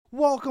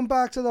Welcome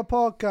back to the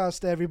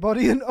podcast,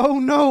 everybody. And oh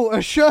no,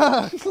 a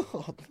shark!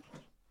 Are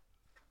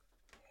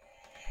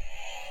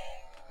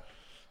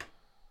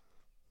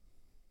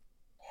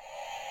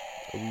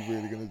we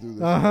really going to do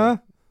this? Uh-huh.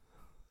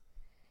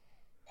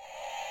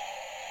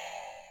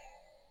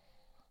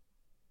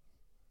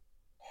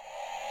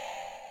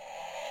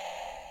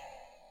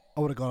 I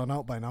would have gotten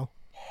out by now.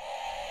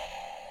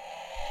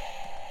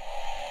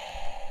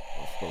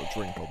 I've got a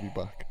drink, I'll be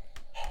back.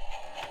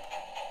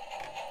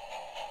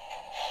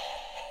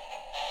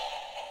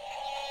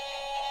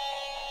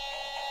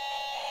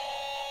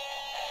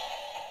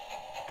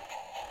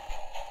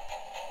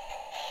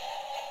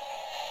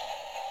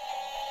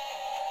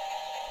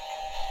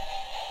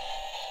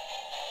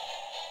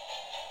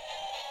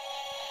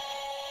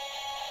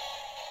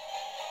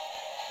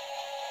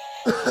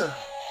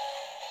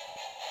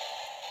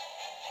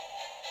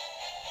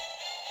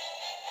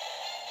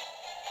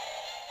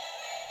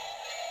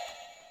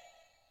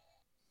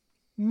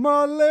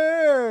 My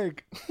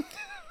leg!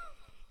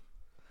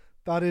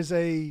 That is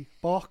a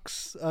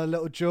box, a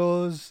little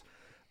Jaws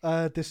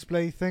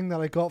display thing that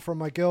I got from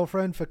my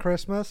girlfriend for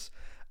Christmas.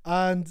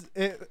 And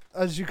it,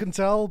 as you can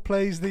tell,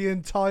 plays the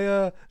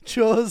entire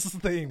Jaws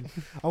theme.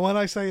 And when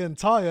I say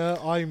entire,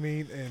 I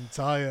mean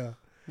entire.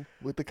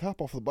 With the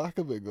cap off the back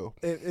of it, go.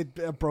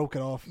 It broke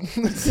it off.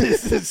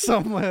 It's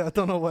somewhere, I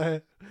don't know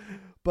where.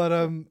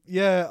 But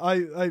yeah,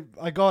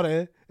 I got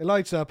it. It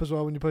lights up as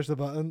well when you push the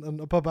button,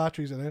 and I put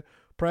batteries in it.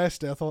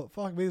 Pressed it. I thought,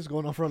 fuck me, this is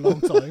going on for a long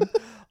time.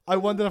 I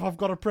wondered if I've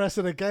got to press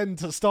it again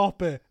to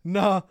stop it.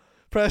 Nah,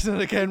 pressing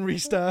it again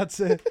restarts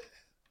it.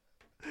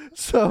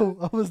 So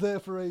I was there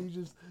for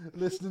ages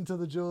listening to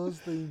the Jaws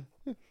theme.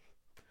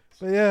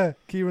 But yeah,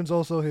 Kieran's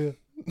also here.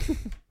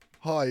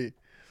 Hi.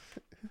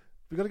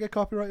 We got to get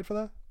copyrighted for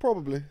that?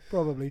 Probably.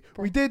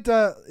 We did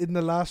in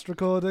the last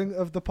recording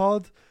of the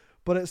pod,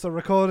 but it's a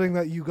recording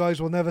that you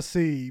guys will never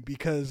see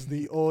because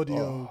the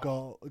audio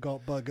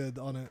got buggered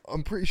on it.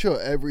 I'm pretty sure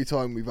every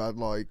time we've had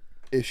like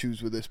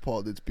issues with this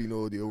pod, it's been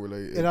audio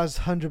related. It has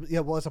 100. Yeah,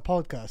 well, it's a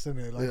podcast, isn't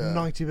it? Like Yeah.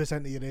 90%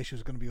 of your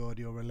issues are going to be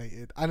audio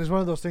related, and it's one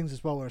of those things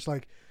as well where it's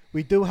like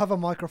we do have a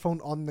microphone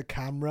on the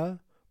camera,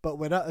 but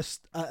we're at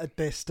a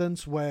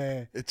distance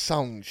where It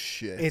sounds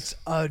shit. it's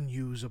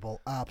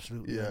unusable,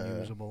 absolutely Yeah.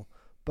 unusable.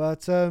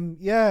 But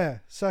yeah,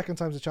 second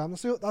time's a charm.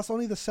 That's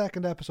only the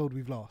second episode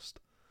we've lost.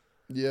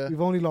 Yeah.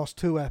 We've only lost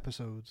 2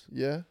 episodes.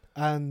 Yeah.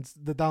 And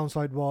the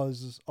downside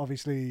was,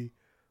 obviously,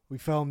 we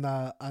filmed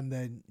that and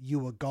then you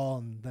were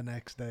gone the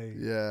next day.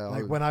 Yeah.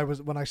 Like when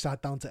I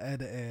sat down to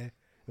edit it,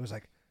 it was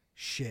like,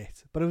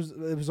 shit. But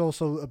it was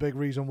also a big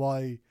reason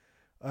why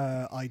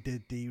I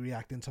did the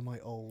reacting to my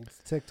old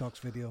TikToks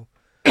video.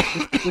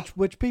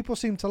 which people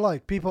seem to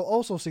like. People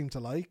also seem to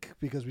like,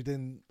 because we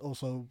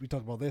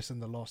talked about this in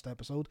the last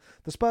episode,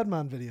 the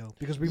Spudman video,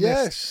 because we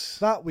missed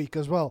that week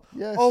as well.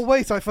 Yes. Oh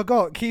wait, I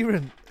forgot.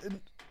 Kieran,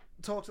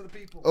 talk to the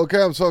people.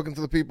 Okay, I'm talking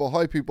to the people.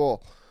 Hi,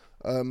 people.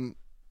 I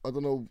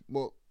don't know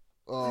what.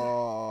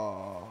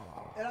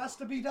 It has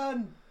to be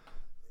done.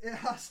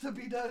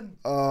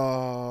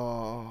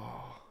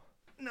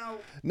 No.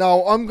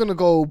 Now I'm gonna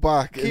go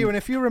back. Kieran,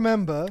 if you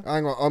remember,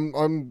 Hang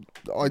on.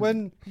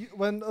 when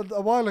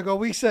a while ago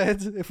we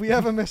said if we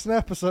ever miss an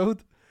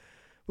episode,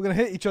 we're gonna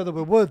hit each other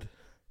with wood.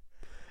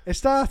 It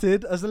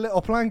started as a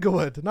little plank of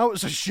wood. Now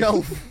it's a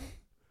shelf.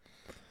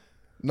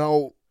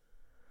 Now,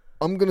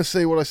 I'm gonna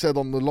say what I said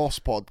on the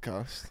Lost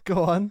podcast.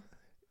 Go on.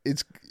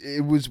 It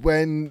was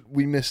when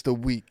we missed a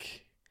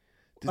week.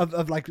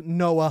 Of like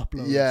no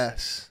uploads.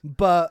 Yes.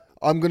 But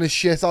I'm gonna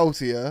shit out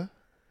here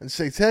and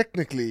say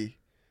technically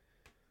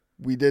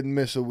we didn't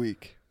miss a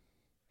week.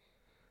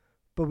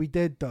 But we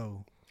did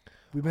though.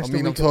 We missed.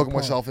 I'm talking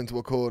myself into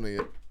a corner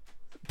here.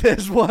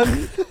 There's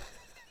one.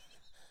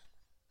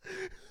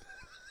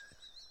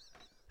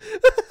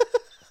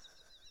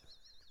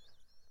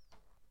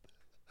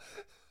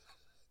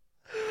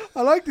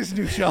 I like this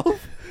new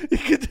shelf. You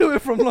can do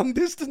it from long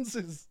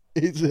distances.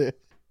 Is it?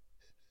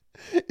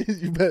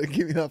 You better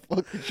give me that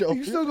fucking shelf.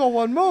 You still got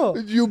one more.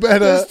 You better.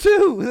 There's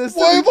 2.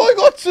 Why have I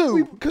got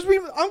 2? Because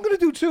I'm going to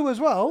do 2 as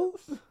well.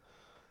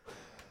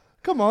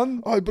 Come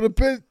on. Alright, but a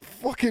bit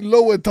fucking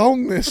lower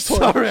down this time.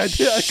 Sorry, I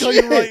got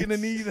you right in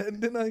an E then,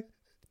 didn't I?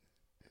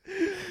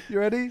 You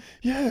ready?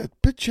 Yeah, a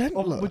bit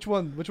gentler. Oh, which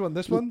one?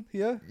 This one?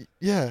 Here?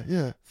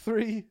 Yeah.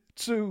 3,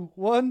 2,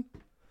 1.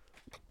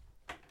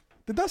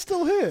 Did that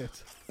still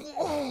hit?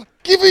 Oh,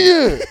 give it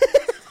here.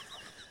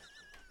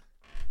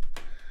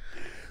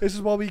 This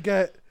is what we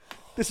get.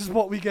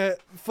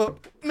 For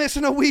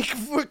missing a week.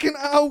 Fucking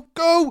out.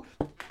 Go.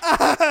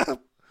 Ah.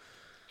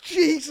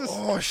 Jesus.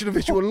 Oh, I should have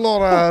hit you a lot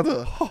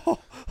harder.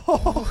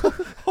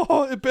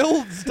 It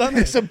builds, doesn't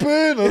it? It's a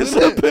burner, It's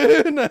isn't a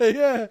burner,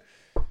 yeah.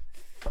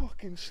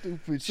 Fucking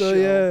stupid So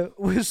shit. yeah,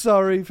 we're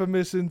sorry for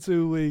missing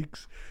 2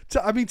 weeks.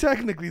 I mean,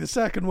 technically, the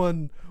second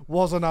one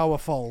wasn't our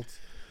fault.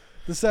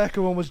 The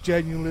second one was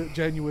genuine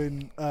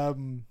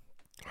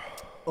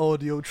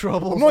audio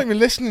trouble. I'm not even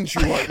listening to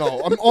you right now.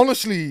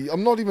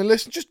 I'm not even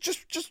listening.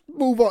 Just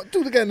move on.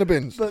 Do the get in the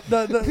bins. But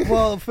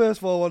well, first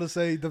of all, I want to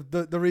say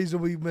the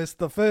reason we missed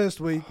the first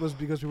week was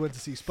because we went to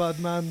see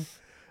Spudman.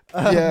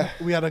 Yeah.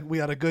 we had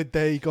a good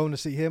day going to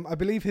see him. I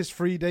believe his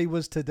free day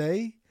was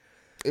today.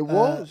 It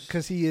was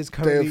because he is day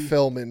currently of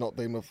filming, not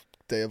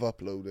day of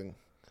uploading.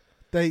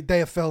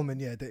 Day of filming,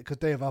 yeah, because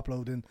day of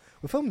uploading.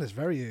 We're filming this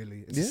very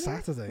early. It's a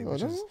Saturday. I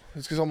know.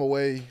 It's because I'm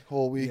away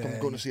all week. I'm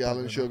going to see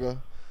Alan Sugar.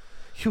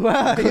 You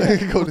are.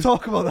 Yeah. We'll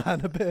talk about that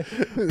in a bit.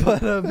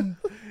 But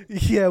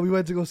yeah, we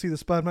went to go see the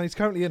Spudman. He's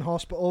currently in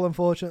hospital,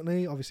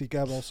 unfortunately. Obviously,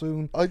 get well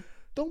soon. I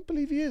don't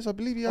believe he is. I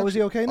believe he. Is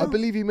he okay now? I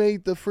believe he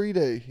made the free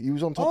day. He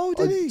was on top. Oh,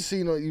 did he?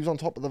 Seen he was on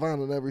top of the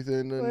van and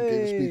everything, and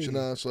gave a speech and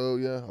that. So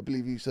yeah, I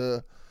believe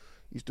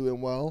he's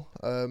doing well.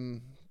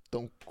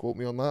 Don't quote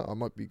me on that. I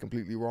might be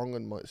completely wrong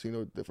and might have seen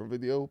a different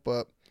video,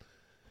 but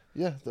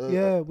yeah.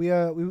 We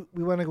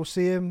went to go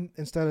see him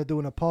instead of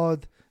doing a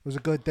pod. It was a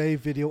good day.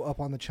 Video up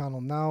on the channel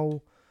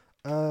now.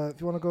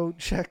 If you want to go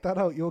check that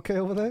out, you okay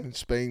over there? In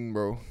Spain,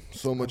 bro.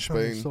 So much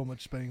Spain. So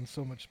much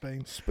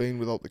Spain. Spain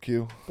without the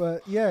queue.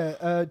 But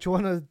yeah, do you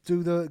want to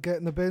do the get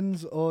in the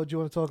bins, or do you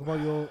want to talk about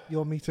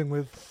your meeting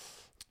with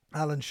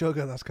Alan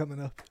Sugar that's coming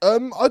up?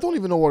 I don't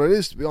even know what it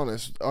is, to be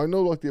honest. I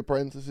know like The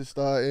Apprentice is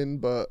starting,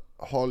 but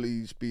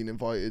Holly's been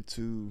invited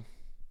to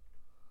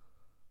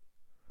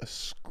a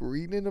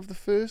screening of the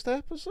first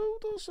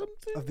episode or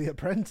something of The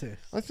Apprentice.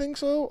 I think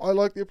so. I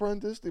like The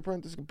Apprentice,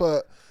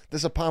 but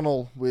there's a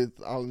panel with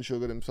Alan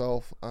Sugar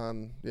himself,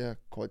 and yeah,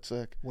 quite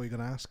sick. What are you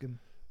gonna ask him?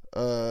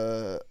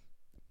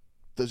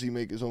 Does he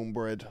make his own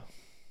bread?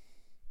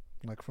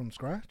 Like from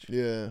scratch?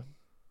 Yeah.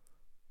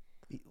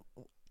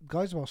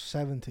 Guy's about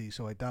 70,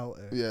 so I doubt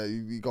it. Yeah,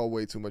 he got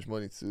way too much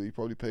money to do. He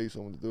probably pays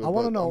someone to do it. I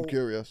want to know. I'm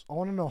curious. I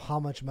want to know how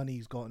much money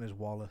he's got in his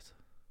wallet,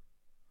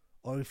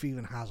 or if he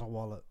even has a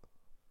wallet.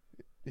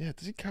 Yeah,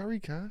 does he carry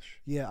cash?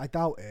 Yeah, I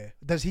doubt it.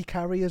 Does he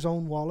carry his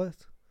own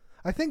wallet?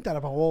 I think that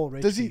about all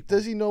rich people.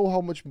 Does he know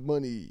how much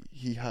money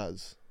he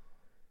has?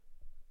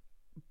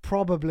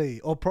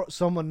 Probably, or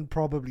someone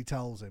probably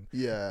tells him.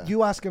 Yeah.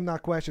 You ask him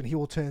that question, he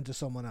will turn to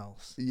someone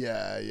else.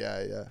 Yeah.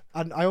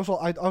 And I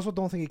also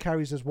don't think he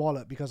carries his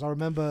wallet, because I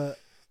remember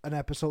an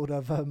episode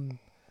of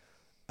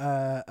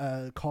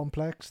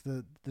Complex,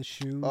 the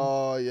shoe.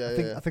 Oh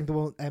yeah. I think the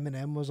one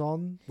Eminem was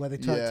on, where they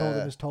told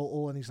him his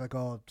total, and he's like,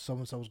 "Oh, so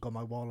and so's got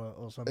my wallet,"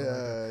 or something like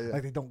that. Yeah.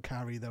 Like they don't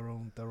carry their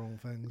own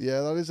things.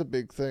 Yeah, that is a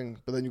big thing.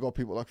 But then you got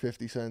people like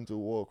 50 Cent who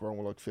walk around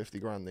with like 50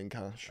 grand in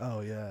cash. Oh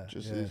yeah,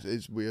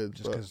 It's weird.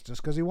 Just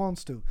because he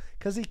wants to,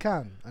 because he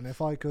can, and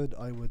if I could,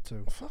 I would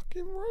too.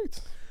 Fucking right.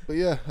 But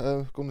yeah,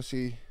 going to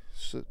see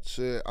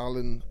Sir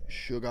Alan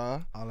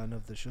Sugar. Alan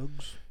of the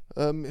Shugs.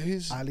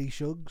 Ali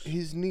Shugs.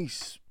 His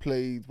niece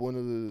played one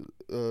of the.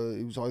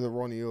 It was either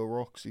Ronnie or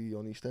Roxy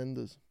on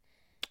EastEnders.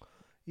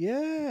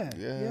 Yeah.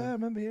 I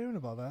remember hearing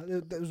about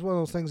that. It was one of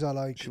those things I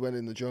like. She went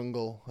in the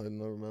jungle,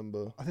 and I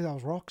remember. I think that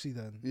was Roxy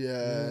then.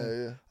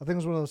 Yeah. I think it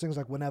was one of those things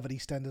like whenever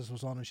EastEnders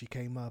was on and she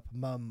came up,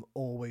 Mum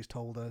always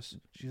told us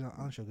she's not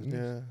Alan Sugar's niece.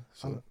 Yeah.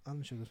 So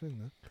Alan Sugar's thing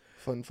there.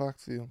 Fun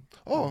fact for you.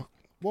 Oh,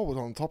 what was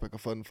on topic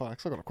of fun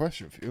facts? I got a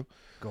question for you.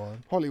 Go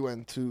on. Holly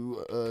went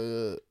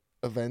to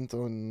event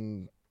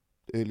on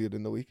earlier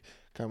in the week.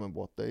 Can't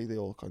remember what day. They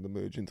all kind of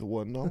merge into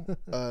one now.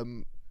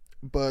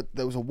 But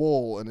there was a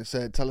wall and it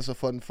said, "Tell us a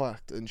fun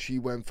fact." And she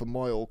went for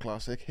my old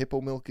classic, hippo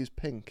milk is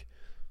pink.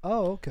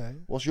 Oh, okay.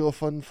 What's your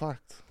fun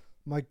fact?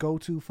 My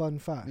go-to fun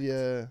fact?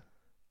 Yeah.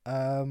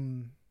 I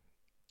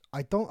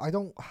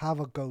don't have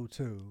a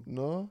go-to.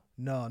 No,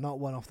 not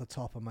one off the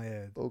top of my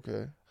head.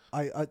 Okay.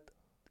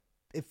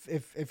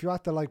 If you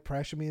had to like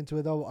pressure me into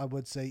it though, I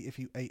would say if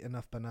you ate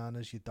enough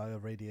bananas, you'd die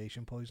of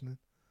radiation poisoning.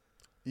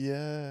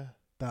 Yeah.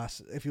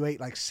 That's if you ate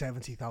like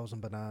 70,000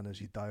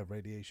 bananas, you'd die of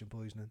radiation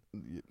poisoning.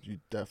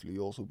 You'd definitely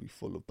also be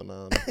full of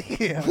bananas.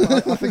 Yeah,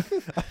 I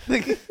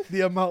think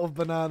the amount of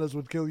bananas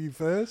would kill you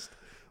first.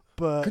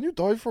 But can you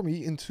die from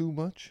eating too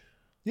much?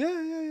 Yeah.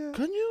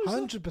 Can you?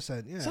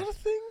 100%. Yeah. Is that a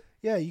thing?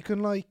 Yeah, you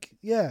can like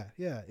yeah.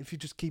 If you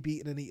just keep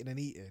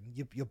eating,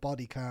 your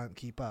body can't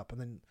keep up,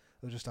 and then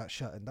it'll just start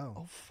shutting down.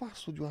 How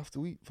fast would you have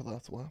to eat for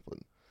that to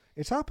happen?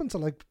 It's happened to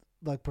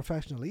like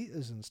professional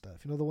eaters and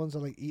stuff. You know, the ones that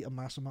like eat a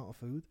mass amount of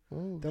food.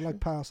 Oh, they'll like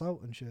pass out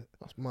and shit.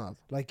 That's mad.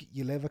 Like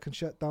your liver can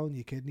shut down,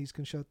 your kidneys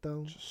can shut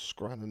down. Just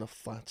scranning a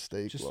fat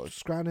steak. Just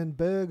scranning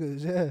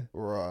burgers, yeah.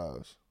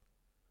 Right.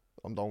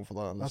 I'm down for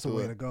that. That's a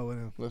way to go,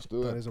 isn't it? Let's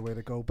do it. That is a way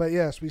to go. But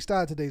yes, we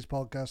start today's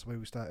podcast the way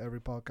we start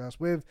every podcast,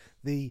 with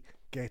the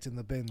Get in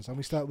the Bins. And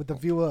we start with the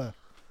viewer.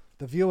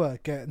 The viewer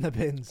Get in the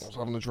Bins. I was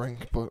having a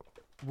drink, but...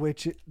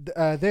 Which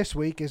this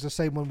week is the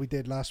same one we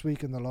did last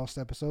week in the last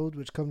episode,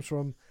 which comes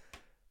from...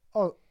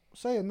 Oh,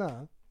 saying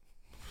that...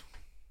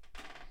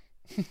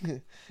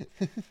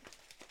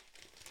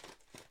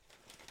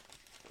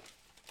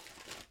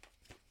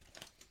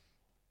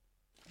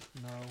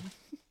 No.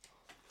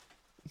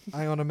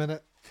 Hang on a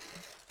minute.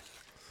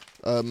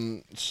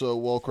 So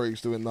while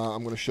Craig's doing that,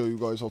 I'm going to show you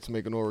guys how to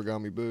make an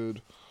origami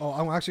bird. Oh,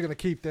 I'm actually going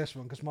to keep this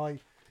one because my...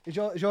 Is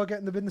your Get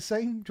in the Bin the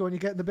same? Do you want your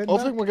Get in the Bin I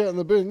now? think we're getting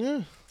the bin,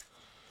 yeah.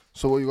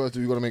 So what you got to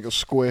do? You got to make a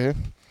square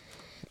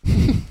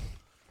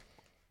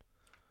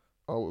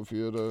out of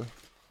your.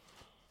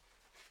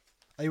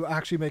 Are you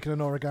actually making an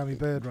origami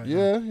bird right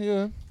now?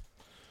 Yeah.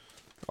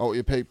 Out of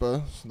your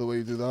paper. So the way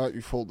you do that,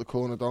 you fold the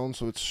corner down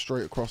so it's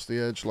straight across the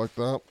edge like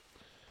that.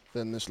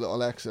 Then this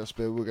little excess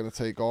bit we're gonna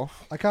take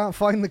off. I can't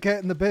find the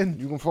get in the bin.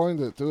 You can find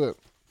it. Do it.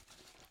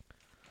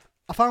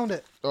 I found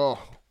it. Oh.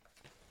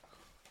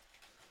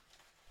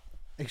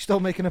 Are you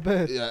still making a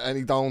bird? Yeah,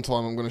 any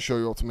downtime I'm going to show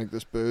you how to make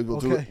this bird.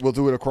 Okay. We'll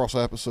do it across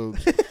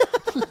episodes.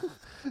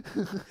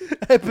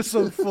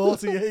 Episode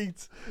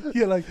 48.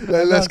 You're like,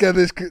 let's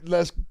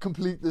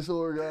complete this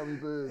origami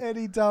bird.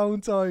 Any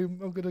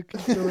downtime, I'm going to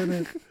keep doing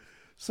it.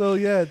 So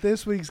yeah,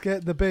 this week's Get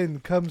in the Bin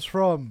comes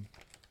from,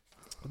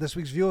 this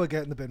week's viewer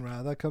Get in the Bin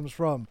rather, comes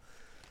from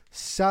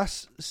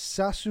Sas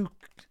UK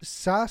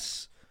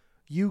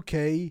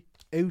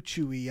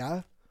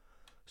Uchuia.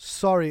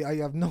 Sorry, I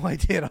have no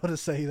idea how to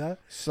say that.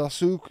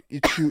 Sasuk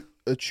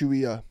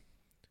Ichuia.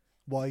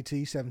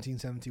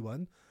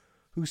 YT1771,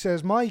 who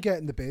says, my Get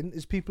in the Bin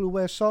is people who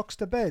wear socks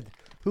to bed.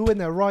 Who in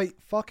their right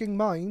fucking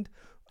mind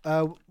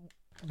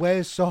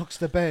wears socks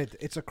to bed?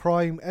 It's a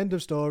crime. End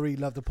of story.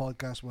 Love the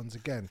podcast once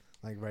again.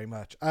 Thank you very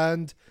much.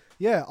 And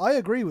yeah, I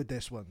agree with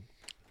this one.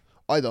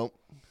 I don't.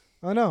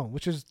 I know,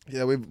 which is...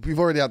 Yeah, we've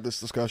already had this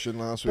discussion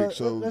last week,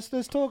 so...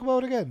 Let's talk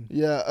about it again.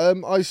 Yeah,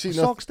 I see...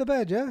 Socks to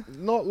bed, yeah?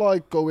 Not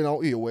like going out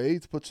of your way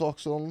to put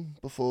socks on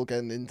before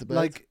getting into bed.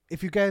 Like,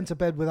 if you get into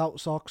bed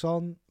without socks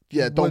on,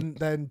 yeah, you wouldn't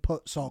then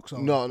put socks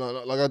on. No.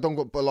 Like, I don't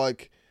go... But,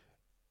 like,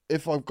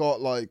 if I've got,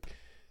 like,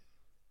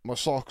 my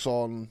socks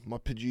on, my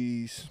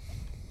pajees...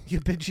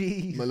 Your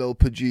pajees. My little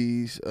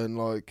pajees, and,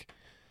 like,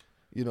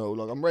 you know,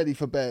 like, I'm ready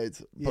for bed,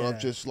 but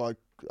I've just, like...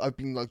 I've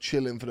been like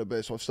chilling for a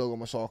bit, so I've still got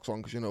my socks on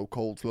because, you know,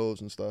 cold floors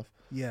and stuff.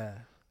 Yeah.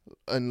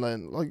 And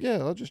then, like, yeah,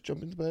 I'll just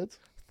jump into bed.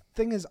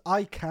 Thing is,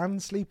 I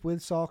can sleep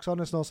with socks on.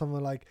 It's not something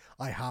like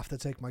I have to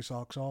take my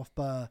socks off,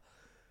 but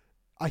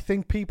I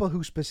think people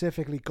who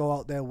specifically go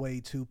out their way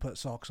to put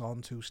socks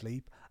on to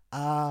sleep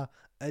are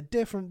a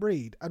different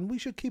breed, and we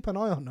should keep an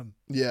eye on them.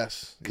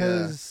 Yes.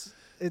 Because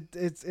it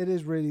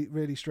is really,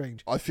 really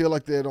strange. I feel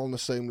like they're on the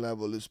same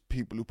level as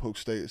people who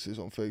post statuses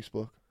on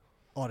Facebook.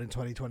 On in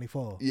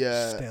 2024.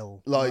 Yeah.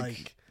 Still.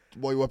 Like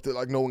why you up there?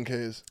 Like, no one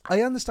cares.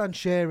 I understand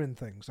sharing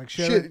things. Like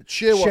Share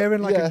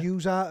sharing like yeah. a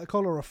news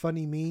article or a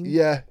funny meme.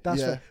 Yeah.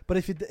 That's yeah. But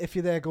if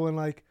you're there going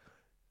like,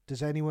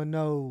 does anyone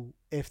know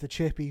if the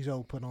Chippy's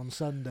open on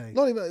Sunday?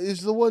 Not even,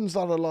 it's the ones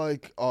that are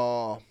like,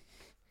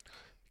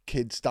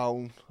 kids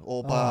down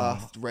or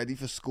bathed, ready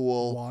for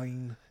school.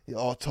 Wine.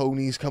 Oh,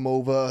 Tony's come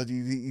over.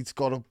 He's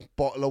got a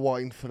bottle of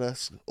wine for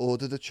us.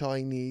 Ordered a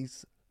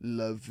Chinese.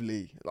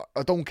 Lovely. Like,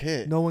 I don't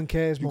care. No one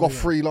cares. You got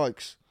 3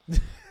 likes.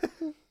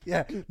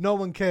 Yeah, no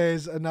one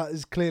cares, and that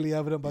is clearly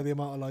evident by the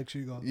amount of likes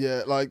you got.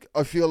 Yeah, like,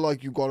 I feel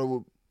like you got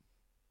to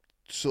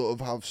sort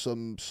of have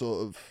some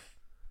sort of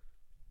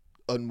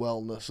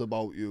unwellness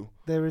about you.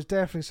 There is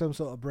definitely some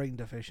sort of brain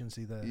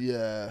deficiency there.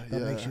 Yeah,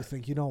 that makes you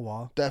think, you know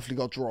what? Definitely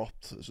got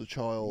dropped as a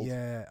child.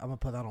 Yeah, I'm gonna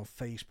put that on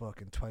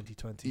Facebook in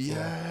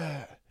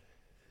 2024.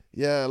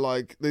 Yeah,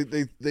 like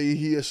they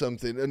hear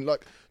something, and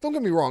like, don't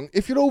get me wrong,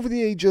 if you're over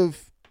the age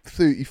of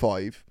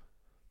 35,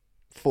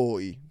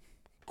 40,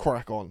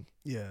 crack on.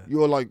 Yeah.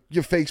 You're like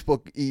your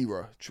Facebook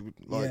era.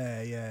 Like,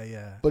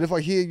 yeah. But if I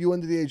hear you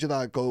under the age of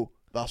that, go,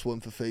 that's one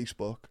for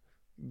Facebook.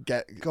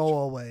 Go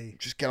away.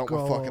 Just get out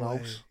my fucking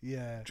house.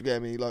 Yeah. Do you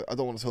get me? Like, I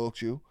don't want to talk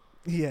to you.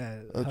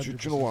 Yeah. Do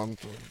you know what?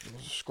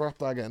 Scrap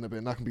that getting a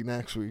bit. That can be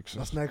next week. So.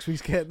 That's next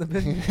week's Get in the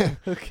Bin.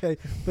 Okay.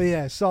 But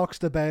yeah, socks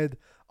to bed.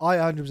 I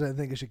 100%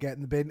 think it should get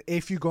in the bin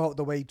if you go out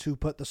the way to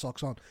put the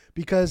socks on.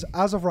 Because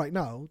as of right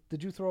now,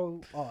 did you throw...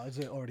 Oh, is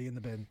it already in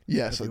the bin?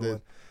 Yes, I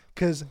did.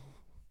 Because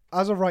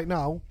as of right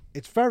now,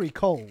 it's very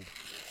cold.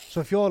 So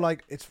if you're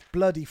like, it's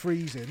bloody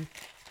freezing,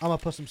 I'm going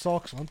to put some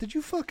socks on. Did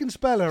you fucking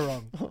spell it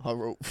wrong? I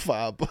wrote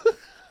fab.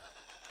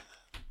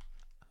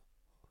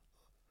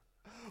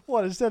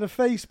 What, instead of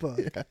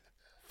Facebook? Yeah.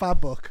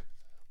 Fabbook.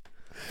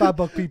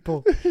 Fabbook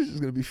people. This is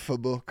going to be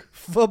fabbook.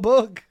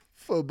 Fabbook.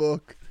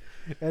 Fabbook.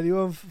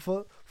 Anyone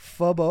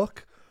fabbook?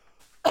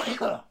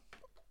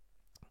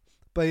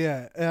 But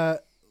yeah,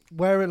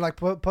 wearing like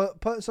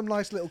put some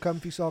nice little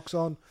comfy socks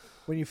on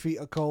when your feet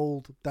are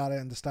cold. That I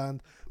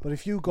understand. But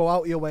if you go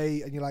out your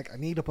way and you're like, I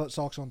need to put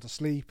socks on to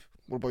sleep.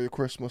 What about your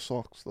Christmas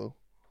socks though?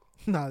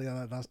 No,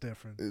 yeah, that's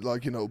different.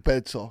 Like, you know,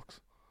 bed socks.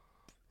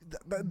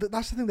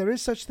 That's the thing. There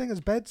is such thing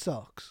as bed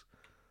socks.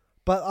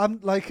 But I'm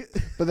like...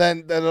 But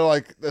then they're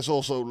like, there's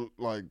also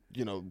like,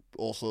 you know,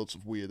 all sorts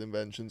of weird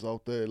inventions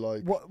out there.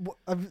 Like,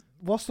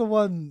 what's the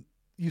one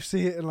you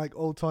see it in like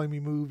old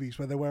timey movies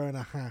where they're wearing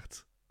a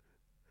hat?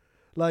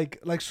 Like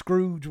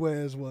Scrooge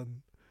wears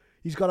one.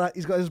 He's got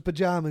his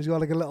pajamas. He's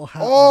got like a little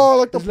hat. Oh,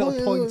 like the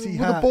little pointy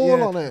hat with the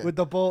ball on it. With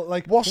the ball,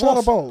 like what's that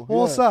about?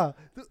 What's that?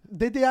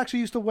 Did they actually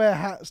used to wear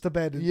hats to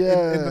bed in the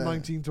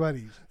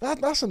 1920s?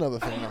 That's another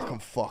thing that can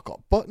fuck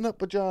up. Button-up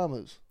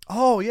pajamas.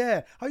 Oh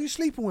yeah, are you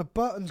sleeping with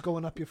buttons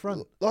going up your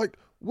front? Like,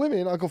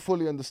 women, I can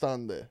fully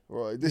understand it.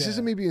 Right, this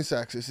isn't me being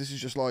sexist. This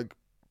is just like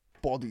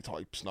body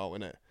types now,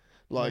 innit?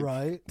 Like,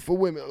 right. for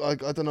women,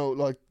 like, I don't know,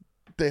 like,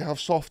 they have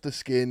softer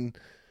skin.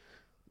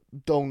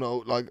 Don't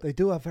know, like, They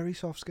do have very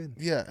soft skin.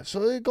 yeah.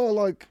 So they got,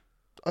 like,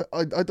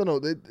 I don't know.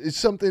 It's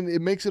something,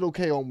 it makes it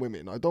okay on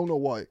women. I don't know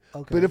why.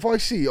 Okay. But if I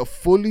see a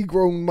fully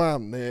grown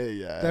man there,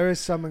 yeah. There is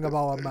something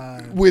about a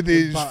man with in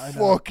his button-up.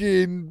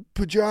 fucking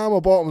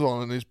pajama bottoms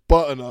on and his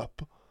button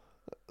up.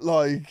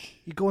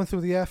 Like, You're going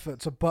through the effort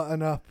to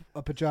button up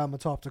a pajama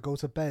top to go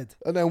to bed.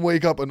 and then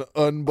wake up and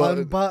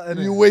Unbutton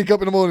You it. wake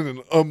up in the morning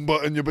and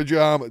unbutton your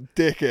pajama,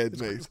 dickhead,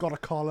 mate. It's got a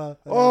collar.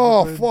 and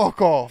Oh, everything.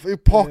 fuck off. A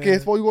pocket. Yeah.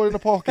 What you got in the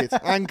pocket?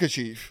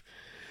 Handkerchief.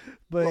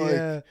 But like-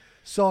 yeah,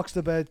 socks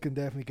to bed can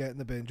definitely get in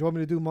the bin. Do you want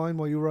me to do mine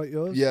while you write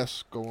yours?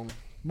 Yes, go on.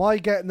 My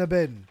get in the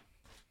bin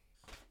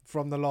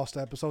from the last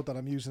episode that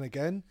I'm using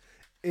again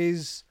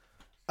is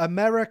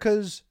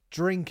America's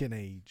drinking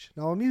age.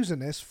 Now, I'm using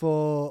this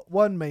for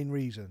one main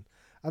reason,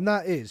 and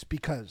that is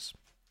because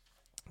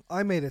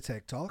I made a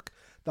TikTok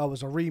that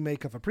was a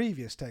remake of a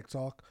previous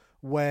TikTok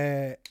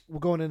where we're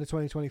going into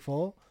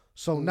 2024.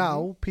 So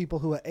now people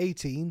who are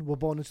 18 were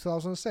born in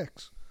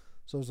 2006.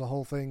 So it's the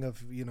whole thing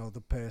of, you know,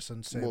 the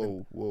person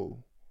saying, Whoa.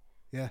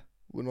 yeah.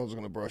 We're not just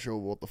going to brush over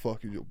what the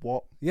fuck you do.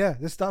 What? Yeah,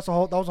 that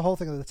was the whole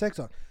thing of the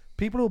TikTok.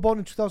 People who were born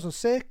in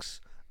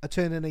 2006 are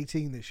turning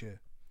 18 this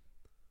year.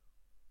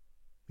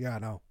 Yeah, I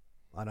know.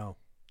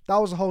 That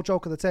was the whole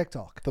joke of the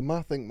TikTok. The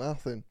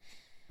mathing.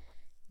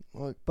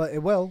 Like, But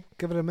it will.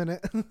 Give it a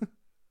minute.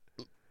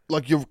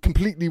 like you're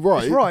completely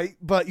right. It's right,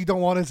 but you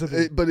don't want it to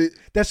be. But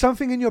There's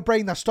something in your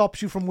brain that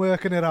stops you from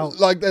working it out.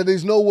 like,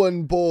 there's no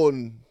one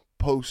born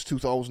post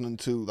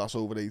 2002 that's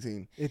over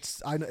 18.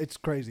 I know it's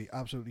crazy,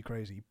 absolutely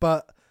crazy.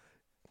 But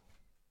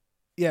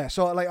yeah,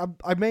 so like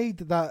I made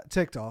that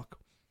TikTok,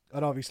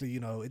 and obviously, you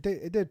know, it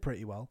did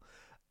pretty well,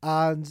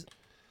 and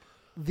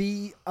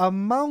the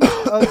amount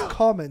of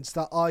comments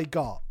that I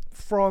got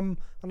from,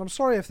 and I'm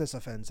sorry if this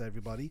offends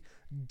everybody,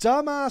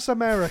 dumbass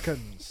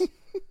Americans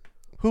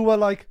who were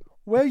like,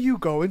 "Where you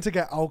going to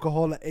get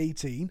alcohol at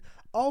 18?"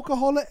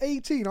 Alcohol at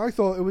 18? I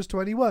thought it was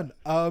 21.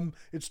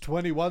 It's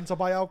 21 to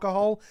buy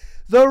alcohol.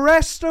 The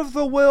rest of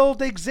the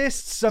world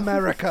exists,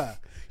 America.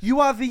 You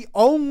are the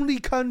only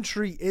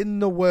country in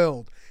the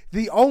world,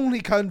 the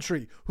only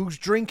country whose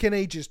drinking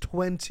age is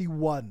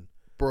 21.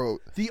 Bro.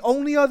 The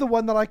only other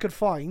one that I could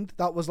find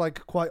that was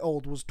like quite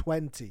old was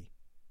 20.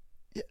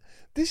 Yeah,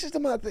 this is the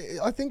mad thing.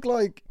 I think,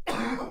 like,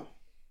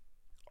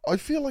 I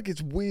feel like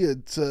it's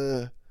weird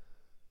to...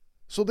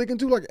 So they can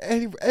do, like,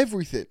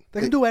 everything. They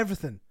can do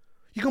everything.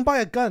 You can buy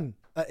a gun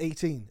at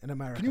 18 in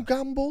America. Can you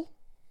gamble?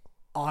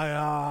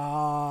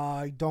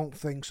 I don't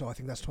think so. I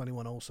think that's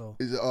 21 also.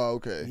 Is it? Oh,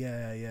 okay.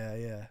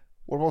 Yeah.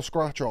 What about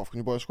scratch off? Can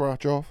you buy a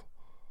scratch off?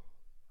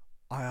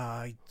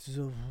 I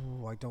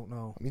don't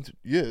know. I mean,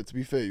 to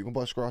be fair, you can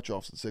buy scratch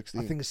offs at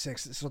 16. I think it's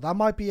 6. So that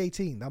might be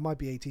 18. That might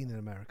be 18 in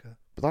America.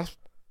 But that's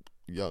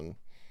young.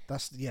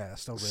 That's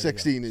still really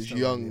 16 young. is Still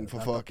young really for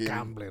young. fucking...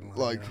 gambling.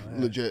 Like, you know,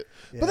 yeah. legit.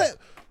 Yeah. But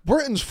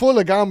Britain's full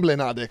of gambling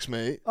addicts,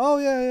 mate. Oh,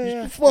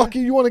 yeah.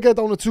 Fucking, you want to get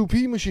down to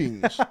 2p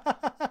machines.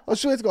 I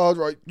swear to God,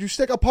 right? You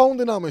stick a £1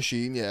 in that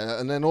machine,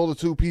 yeah, and then all the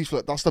 2p's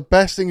flip. That's the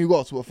best thing you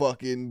got to a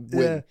fucking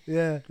win.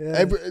 Yeah.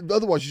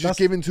 Otherwise, you're just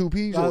giving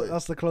 2p's away.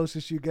 That's the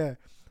closest you get.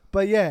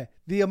 But yeah,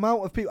 the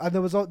amount of people, and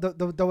there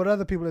were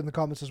other people in the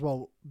comments as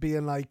well,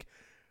 being like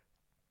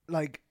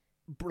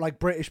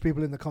British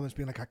people in the comments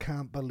being like, I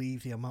can't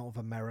believe the amount of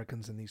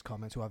Americans in these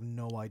comments who have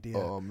no idea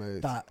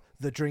that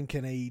the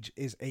drinking age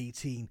is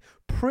 18.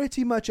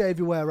 Pretty much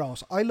everywhere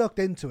else. I looked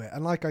into it,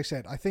 and like I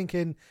said, I think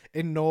in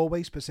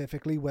Norway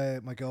specifically,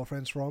 where my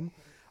girlfriend's from,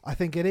 I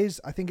think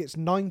it's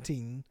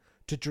 19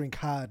 to drink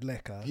hard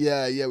liquor.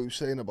 Yeah, we were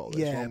saying about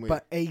this, weren't we?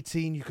 But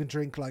 18 you can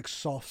drink like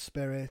soft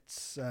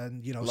spirits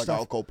and, you know, like stuff,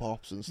 alcohol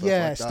pops and stuff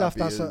yeah, like that. stuff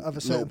that's beer, of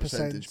a certain low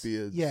percentage percent.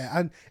 beers. Yeah,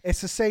 and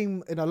it's the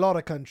same in a lot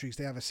of countries.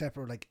 They have a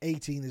separate, like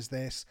 18 is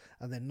this,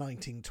 and then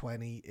 19,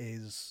 20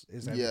 is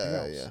everything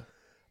else. Yeah.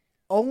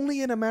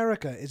 Only in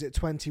America is it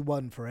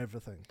 21 for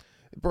everything.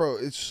 Bro,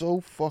 it's so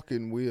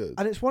fucking weird.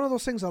 And it's one of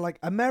those things that, like,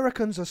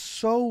 Americans are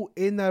so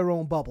in their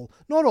own bubble.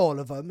 Not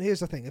all of them. Here's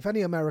the thing. If any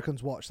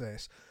Americans watch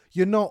this,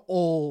 you're not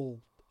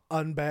all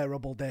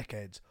unbearable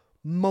dickheads.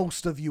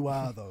 Most of you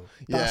are, though.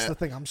 That's the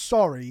thing. I'm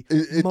sorry.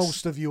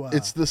 Most of you are.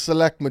 It's the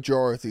select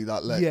majority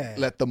that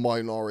let the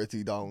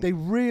minority down. They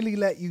really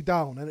let you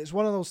down. And it's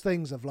one of those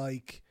things of,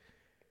 like...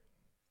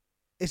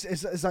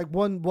 It's like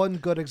one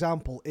good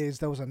example is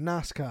there was a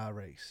NASCAR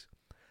race.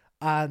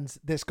 And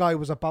this guy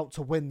was about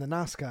to win the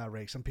NASCAR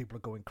race, and people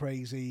are going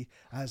crazy.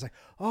 And it's like,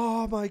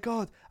 oh my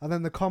God. And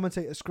then the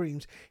commentator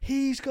screams,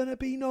 he's going to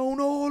be known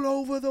all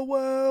over the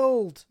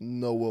world.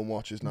 No one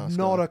watches NASCAR.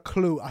 Not a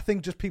clue. I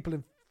think just people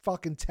in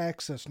fucking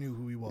Texas knew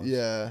who he was.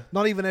 Yeah.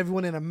 Not even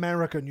everyone in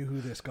America knew who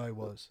this guy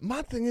was.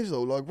 Mad thing is,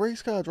 though, like,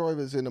 race car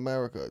drivers in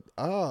America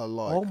are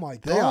like... Oh my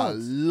God. They are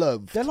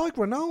loved. They're like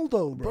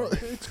Ronaldo, bro.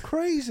 It's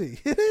crazy.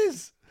 It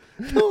is.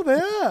 No, they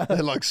are.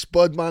 They're like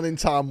Spudman in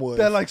Tamworth.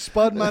 They're like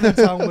Spudman in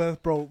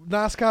Tamworth, bro.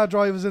 NASCAR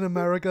drivers in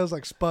America is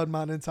like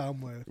Spudman in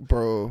Tamworth.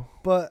 Bro.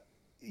 But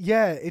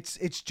yeah,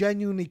 it's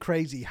genuinely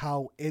crazy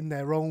how in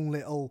their own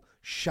little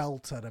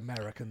sheltered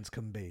Americans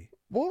can be.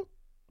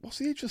 What's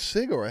the age of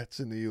cigarettes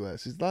in the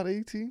US? Is that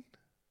 18?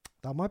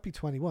 That might be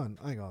 21.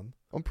 Hang on.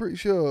 I'm pretty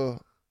sure.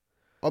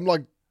 I'm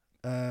like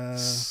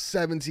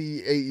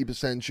 70,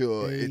 80%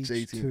 sure it's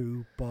 18.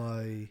 To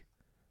buy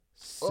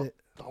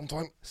Long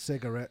time.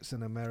 cigarettes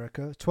in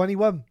America.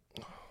 21.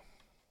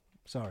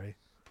 Sorry.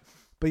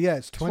 But yeah,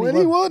 it's 21.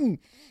 21.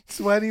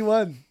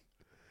 21.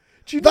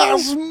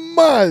 That's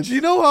mad. Do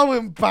you know how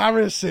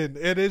embarrassing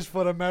it is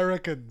for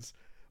Americans?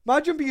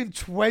 Imagine being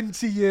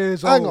 20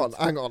 years old.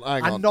 Hang on.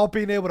 And not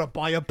being able to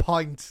buy a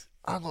pint.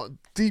 Hang on.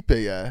 Deep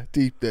it, yeah.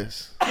 Deep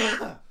this.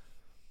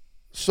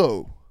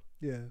 So,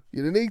 Yeah.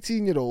 you're an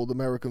 18-year-old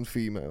American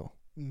female.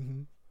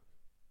 Mm-hmm.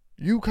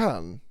 You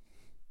can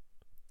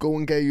go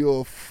and get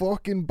your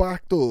fucking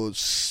back doors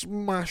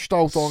smashed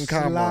out on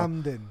camera.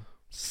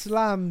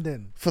 Slammed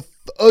in. For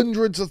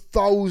hundreds of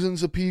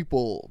thousands of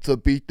people to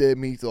beat their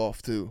meat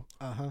off to.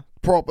 Uh-huh.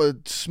 Proper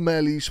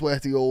smelly,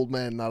 sweaty old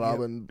men that Yep.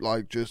 haven't,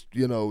 like, just,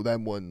 you know,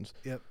 them ones.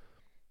 Yep.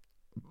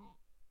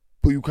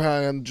 But you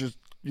can just,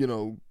 you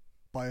know,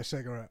 Buy a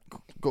cigarette.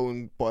 go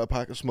and buy a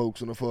pack of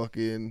smokes and a 4-pack,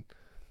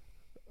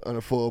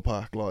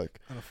 like.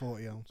 And a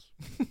 40 ounce.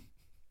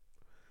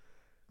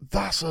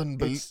 That's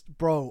unbelievable.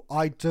 Bro,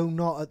 I do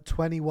not. At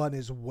 21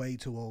 is way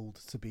too old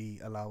to be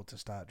allowed to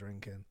start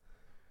drinking.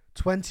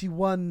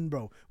 21,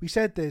 bro. We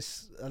said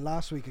this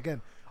last week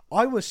again.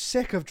 I was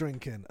sick of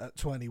drinking at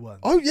 21.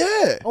 Oh,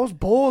 yeah. I was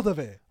bored of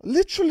it.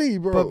 Literally,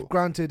 bro. But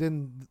granted,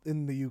 in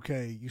the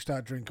UK, you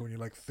start drinking when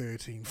you're like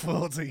 13,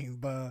 14.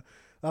 But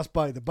that's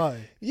by the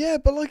by. Yeah,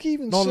 but like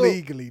even Not so,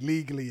 legally.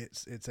 Legally,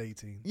 it's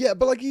 18. Yeah,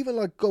 but like even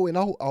like going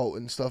out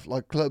and stuff,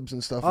 like clubs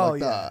and stuff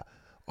like yeah. that.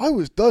 I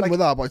was done with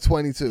that by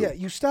 22. Yeah,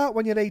 you start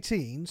when you're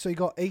 18, so you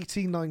got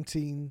 18,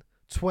 19,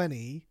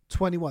 20,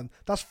 21.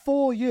 That's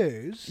 4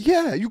 years.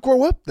 Yeah, you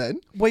grow up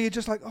then. Where you're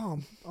just like, oh,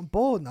 I'm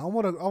bored now. I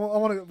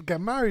want to get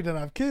married and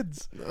have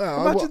kids.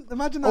 Imagine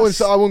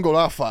that. I wouldn't go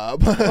that far.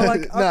 But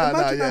Like,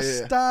 imagine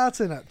yeah.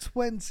 starting at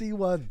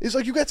 21. It's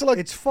like you get to like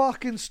It's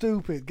fucking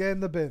stupid. Get in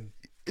the bin.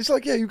 It's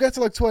like, yeah, you get to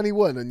like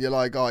 21 and you're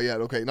like, oh yeah,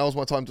 okay, now's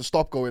my time to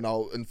stop going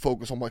out and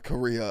focus on my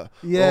career,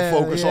 or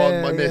focus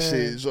on my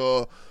missus,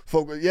 or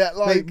focus. Yeah,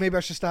 like maybe I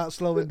should start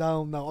slowing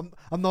down now.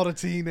 I'm not a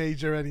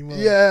teenager anymore.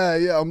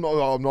 Yeah, I'm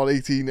not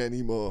 18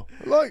 anymore.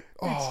 Like,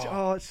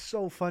 it's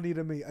so funny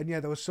to me. And yeah,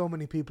 there were so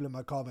many people in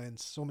my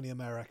comments, so many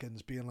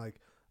Americans being like,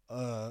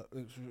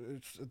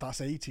 that's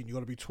 18. You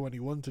got to be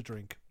 21 to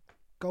drink.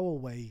 Go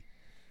away.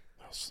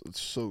 It's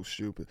so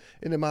stupid.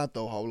 Isn't it mad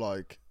though how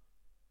like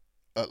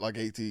at like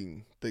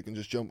 18 they can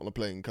just jump on a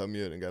plane, come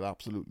here and get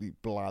absolutely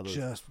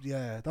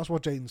blathered. That's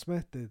what Jaden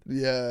Smith did.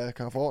 Yeah,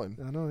 can't fault him.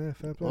 I know, yeah,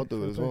 fair play. I'd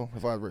do it as well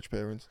if I had rich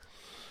parents.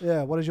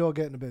 Yeah, what does your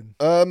get in the bin?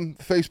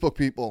 Facebook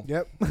people.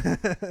 Yep.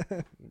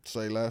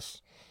 Say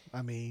less.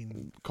 I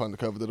mean, kind of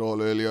covered it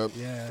all earlier.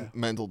 Yeah.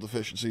 Mental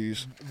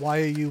deficiencies. Why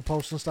are you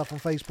posting stuff on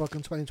Facebook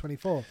in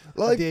 2024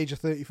 like, at the age of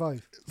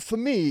 35? For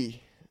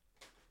me,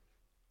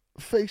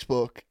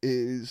 Facebook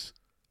is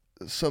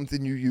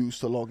something you use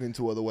to log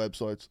into other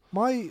websites.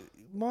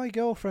 My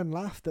girlfriend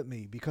laughed at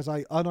me because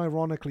I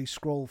unironically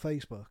scroll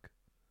Facebook.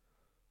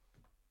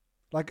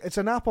 Like, it's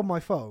an app on my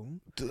phone,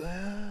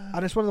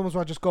 and it's one of the ones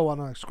where I just go on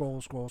and I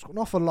scroll.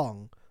 Not for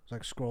long. It's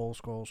like scroll.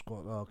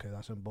 Oh, okay,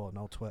 that's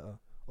important. Now Twitter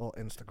or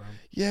Instagram.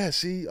 Yeah,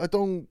 see, I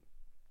don't...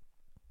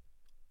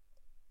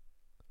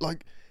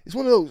 Like, it's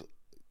one of those...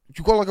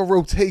 You've got like a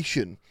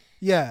rotation...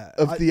 Yeah,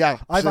 of the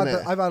apps.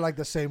 I've had like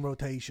the same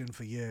rotation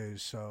for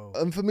years. So,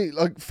 and for me,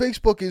 like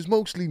Facebook is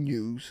mostly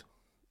news.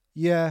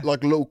 Yeah,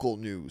 like local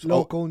news.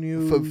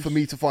 News for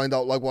me to find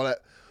out like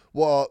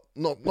what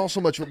not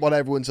so much what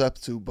everyone's up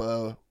to,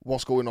 but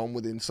what's going on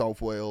within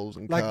South Wales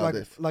and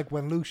Cardiff. Like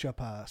when Lucia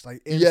passed,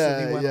 I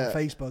instantly went on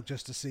Facebook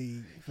just to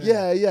see.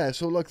 Yeah.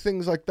 So like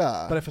things like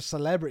that. But if a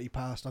celebrity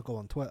passed, I'll go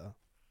on Twitter.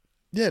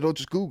 Yeah, don't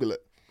just Google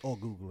it. Or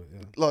Google it.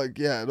 Yeah. Like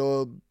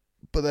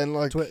but then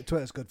like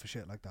Twitter's good for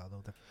shit like that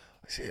though.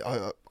 See,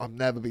 I've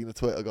never been a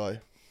Twitter guy.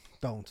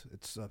 Don't.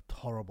 It's a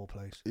horrible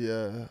place.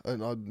 Yeah,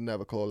 and I'd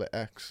never call it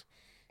X.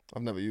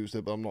 I've never used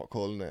it, but I'm not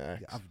calling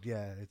it X.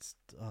 Yeah, it's...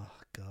 Oh,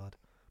 God.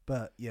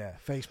 But, yeah,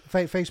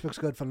 Facebook's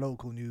good for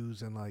local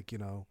news and, like, you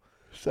know...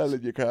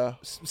 Selling your car.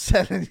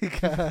 Selling your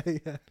car,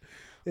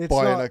 yeah.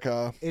 Buying a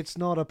car. It's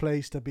not a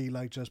place to be,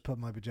 like, just put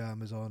my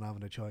pyjamas on,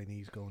 having a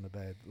Chinese, going to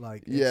bed.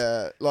 Like,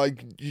 yeah,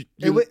 like...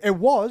 It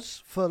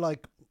was for,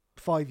 like...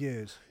 5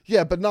 years.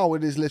 Yeah, but now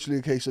it is literally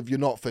a case of you're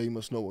not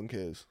famous, no one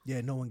cares.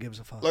 Yeah, no one gives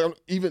a fuck. Like,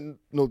 even,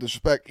 no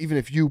disrespect, even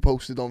if you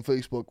posted on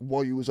Facebook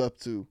what you was up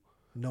to,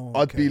 no one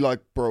I'd cares. be like,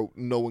 bro,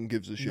 no one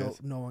gives a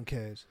shit. No one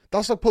cares.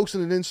 That's like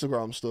posting an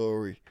Instagram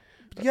story.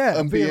 Yeah,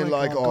 and being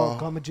like,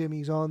 got my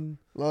jimmies on,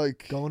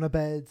 like, going to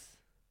bed.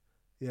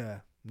 Yeah,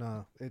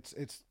 no, it's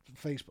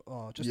Facebook.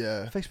 Oh, just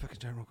Facebook in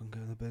general can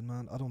go to the bin,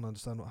 man. I don't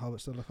understand how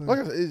it's still a thing.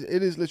 Like,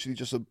 it is literally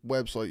just a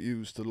website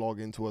used to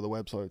log into other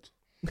websites.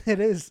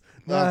 It is.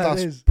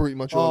 That's pretty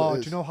much all it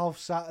is. Do you know how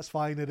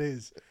satisfying it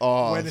is?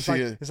 Oh, when it's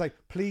like,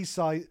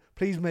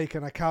 please make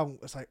an account.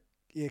 It's like,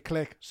 You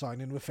click,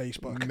 sign in with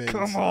Facebook. Mints.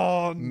 Come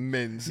on.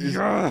 Mints.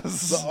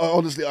 Yes.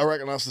 Honestly, I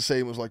reckon that's the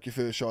same as like your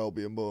first child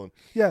being born.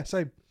 Yeah,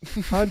 same.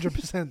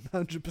 100%.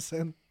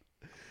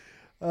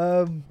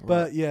 100%.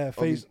 But yeah,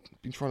 I've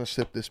been trying to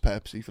sip this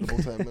Pepsi for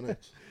about 10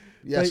 minutes.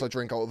 Yes, I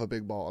drink out of a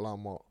big bottle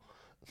and what?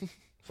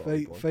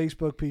 Sorry,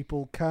 Facebook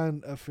people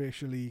can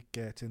officially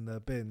get in the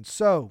bin.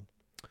 So,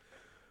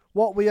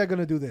 what we are going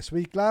to do this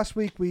week. Last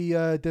week we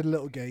did a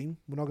little game.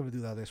 We're not going to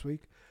do that this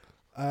week.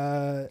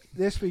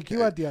 This week you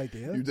had the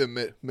idea. You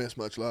didn't miss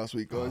much last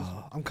week, guys.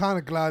 I'm kind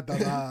of glad that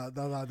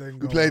didn't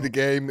go. We played well. the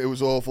game. It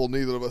was awful.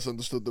 Neither of us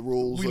understood the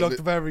rules. We looked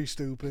very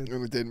stupid.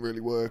 And it didn't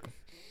really work.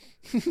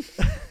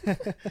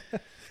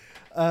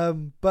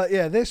 But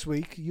yeah, this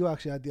week you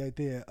actually had the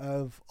idea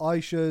of I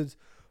should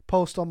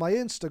post on my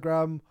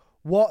Instagram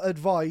what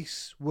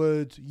advice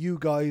would you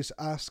guys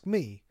ask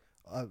me?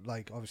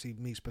 Like obviously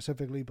me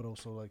specifically, but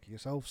also like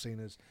yourself, seeing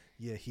as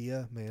you're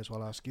here, may as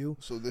well ask you.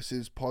 So this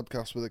is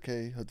podcast with a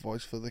K,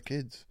 advice for the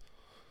kids.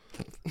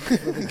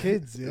 For the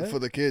kids, yeah. For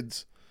the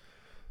kids.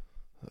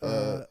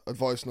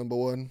 Advice number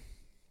 1.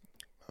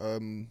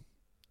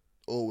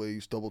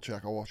 Always double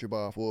check how hot your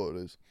bath water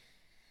is.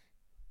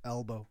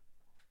 Elbow.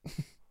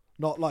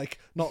 Not like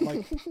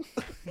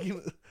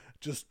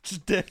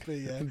just dip it,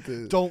 yeah.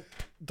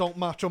 Don't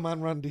Macho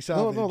Man Randy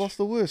Savage. No, that's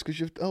the worst because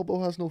your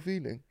elbow has no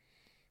feeling.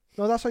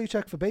 No, that's how you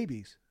check for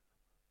babies.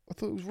 I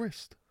thought it was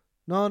wrist.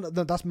 No,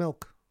 that's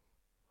milk.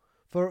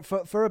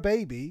 For a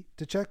baby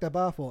to check their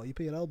bath water, you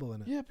put your elbow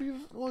in it. Yeah, but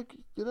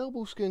your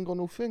elbow skin got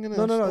no thing in it.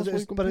 No,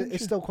 but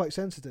it's still quite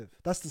sensitive.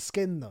 That's the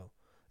skin though.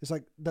 It's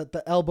like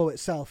the elbow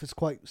itself is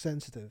quite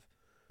sensitive.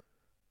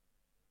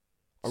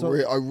 So,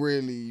 I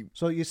really.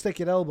 So you stick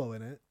your elbow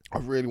in it. I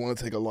really want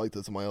to take a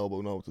lighter to my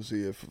elbow now to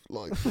see if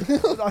like.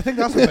 I think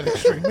that's a bit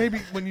extreme. Maybe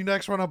when you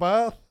next run a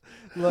bath,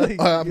 like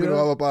I am gonna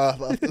have a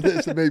bath after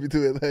this, and maybe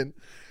do it then.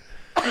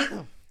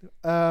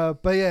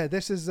 But yeah,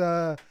 this is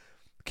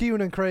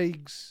Kieran and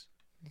Craig's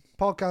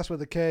podcast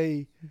with a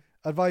K,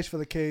 advice for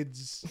the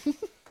kids,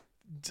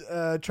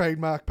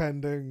 trademark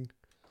pending.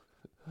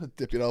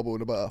 Dip your elbow in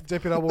the bath.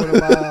 Dip your elbow in a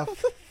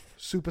bath.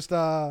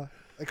 Superstar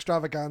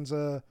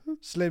extravaganza.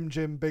 Slim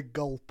Jim big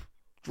gulp.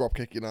 Drop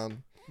kick your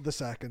nan. The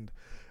second.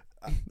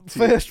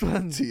 First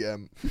one.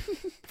 TM.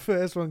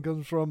 First one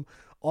comes from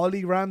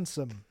Ollie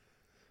Ransom.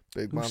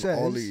 Big man says,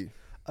 Ollie.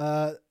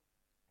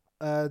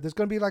 There's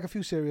going to be like a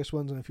few serious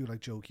ones and a few like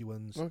jokey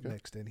ones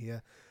mixed in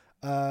here.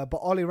 But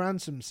Ollie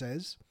Ransom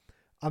says,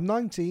 I'm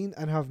 19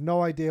 and have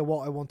no idea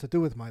what I want to do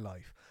with my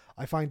life.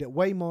 I find it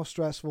way more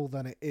stressful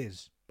than it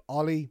is.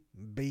 Ollie,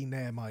 been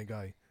there, my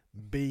guy.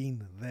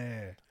 Been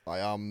there. I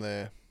am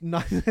there.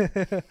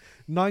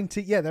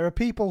 90. Yeah, there are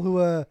people who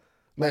are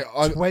like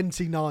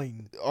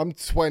 29. I'm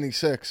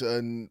 26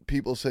 and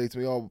people say to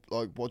me, oh,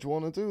 like, what do you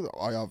want to do?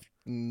 I have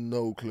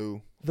no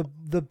clue.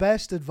 The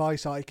best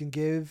advice I can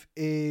give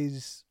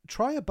is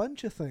try a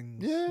bunch of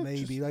things. Yeah,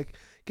 maybe like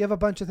give a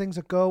bunch of things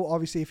a go.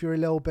 Obviously, if you're a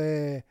little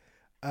bit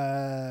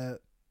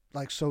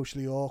like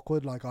socially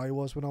awkward, like I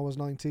was when I was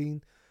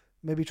 19,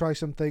 maybe try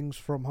some things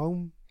from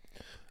home.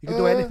 You can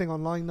do anything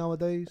online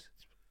nowadays.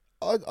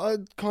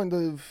 I'd kind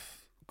of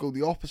go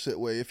the opposite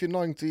way. If you're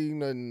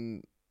 19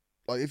 and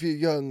like if you're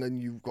young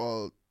and you've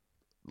got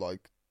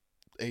like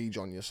age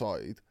on your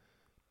side,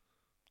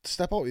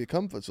 step out of your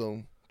comfort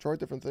zone. Try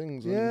different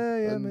things.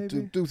 And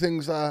maybe do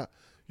things that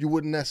you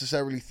wouldn't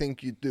necessarily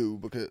think you'd do,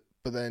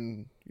 but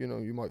then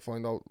you might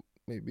find out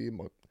maybe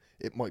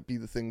it might be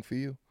the thing for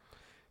you.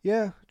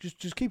 Yeah,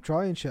 just keep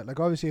trying shit. Like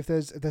obviously, if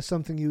there's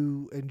something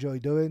you enjoy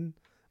doing,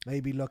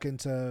 maybe look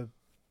into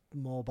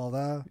more about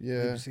that.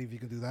 Yeah, maybe see if you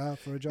can do that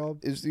for a job.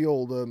 Is the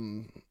old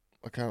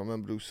I can't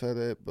remember who said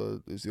it,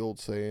 but is the old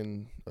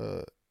saying,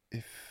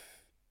 if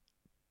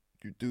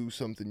you do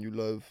something you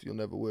love, you'll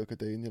never work a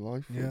day in your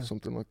life, or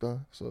something like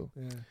that. So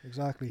yeah,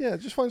 exactly. Yeah,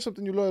 just find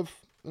something you love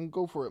and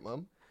go for it,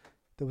 man.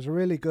 There was a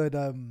really good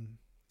that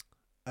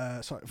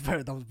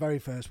was very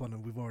first one,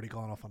 and we've already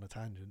gone off on a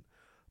tangent.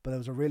 But there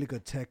was a really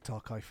good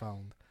TikTok I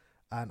found,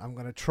 and I'm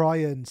gonna try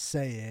and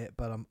say it,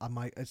 but I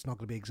might. It's not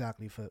gonna be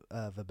exactly for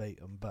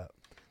verbatim. But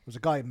there was a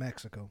guy in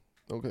Mexico.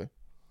 Okay.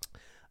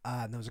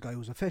 And there was a guy who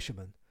was a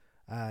fisherman,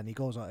 and he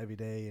goes out every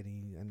day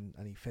and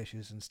he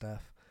fishes and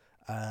stuff.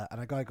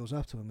 And a guy goes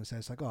up to him and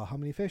says like, "Oh, how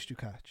many fish do you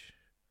catch?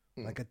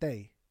 Like a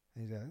day?"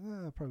 And he's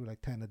like, "Probably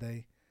like 10 a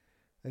day."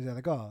 And he's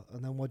like, "Oh,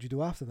 and then what do you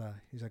do after that?"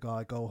 He's like, "Oh,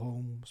 I go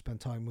home,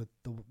 spend time with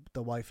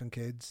the wife and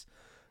kids.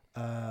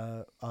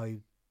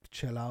 I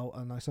chill out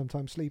and I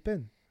sometimes sleep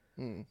in."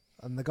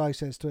 And the guy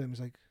says to him,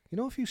 he's like,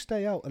 if you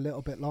stay out a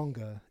little bit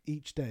longer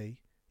each day,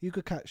 you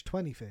could catch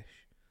 20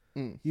 fish.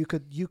 You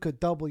could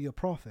double your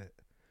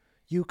profit.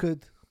 You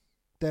could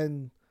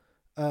then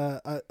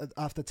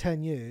after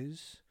 10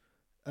 years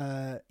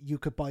you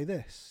could buy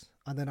this,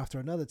 and then after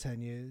another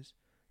 10 years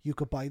you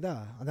could buy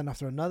that, and then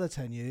after another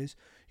 10 years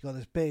you got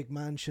this big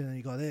mansion, and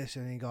you got this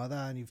and you got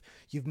that, and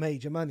you've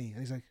made your money." And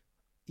he's like,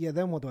 "Yeah,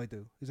 then what do I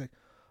do?" He's like,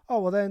 "Oh,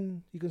 well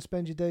then you can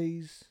spend your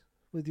days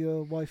with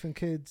your wife and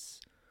kids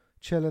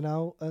chilling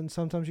out, and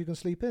sometimes you can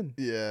sleep in.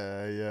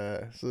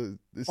 Yeah. So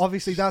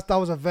Obviously, that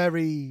was a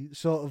very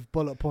sort of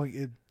bullet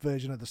pointed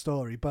version of the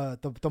story,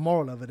 but the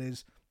moral of it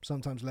is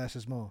sometimes less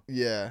is more.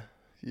 Yeah.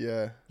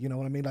 You know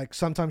what I mean? Like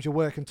sometimes you're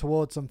working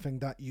towards something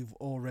that you've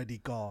already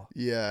got.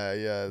 Yeah.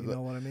 You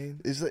know what I mean?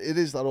 It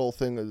is that whole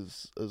thing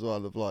as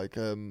well of like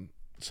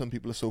some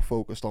people are so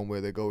focused on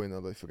where they're going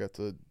that they forget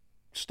to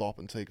stop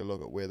and take a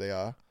look at where they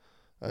are.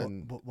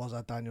 And what was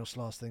that Daniel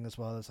Sloss thing as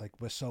well? It's like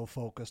we're so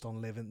focused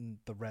on living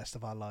the rest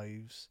of our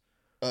lives.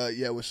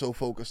 we're so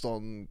focused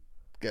on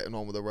getting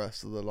on with the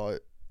rest of the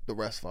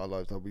rest of our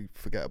lives that we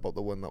forget about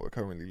the one that we're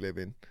currently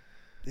living.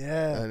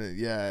 Yeah.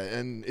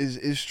 And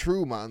is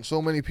true, man.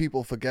 So many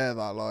people forget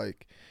that,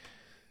 like,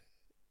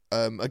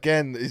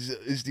 again,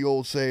 is the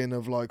old saying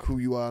of like who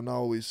you are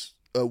now is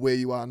where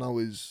you are now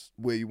is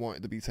where you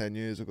wanted to be 10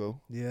 years ago.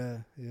 Yeah.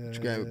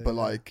 But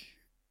like,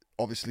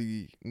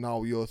 obviously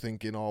now you're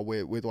thinking, oh,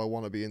 where do I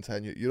want to be in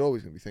 10 years? You're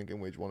always gonna be thinking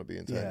where do you want to be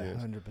in 10 years.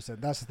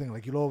 100%. That's the thing.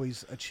 Like you'll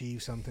always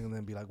achieve something and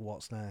then be like,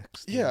 what's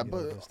next? Yeah,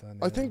 but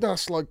I think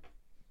that's like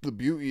the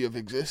beauty of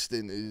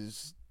existing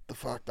is the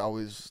fact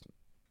that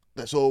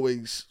there's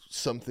always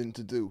something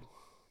to do.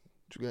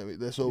 Do you get me?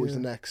 There's always the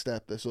next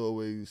step. There's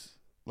always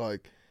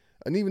like,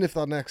 and even if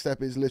that next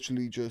step is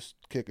literally just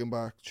kicking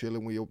back,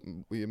 chilling with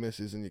your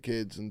missus and your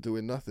kids and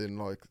doing nothing,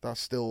 like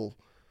that's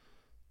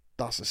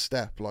a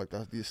step. Like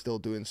that, you're still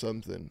doing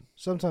something.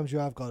 Sometimes you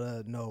have got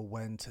to know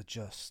when to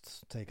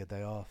just take a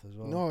day off as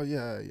well. No,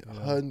 yeah,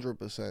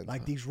 100%.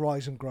 Like these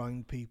rise and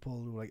grind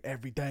people who like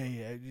every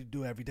day, you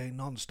do every day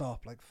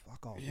non-stop. Like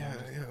fuck off. Yeah,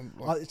 man.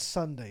 yeah. Like, it's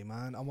Sunday,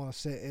 man. I want to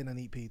sit in and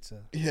eat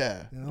pizza.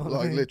 Yeah, you know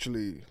like I mean?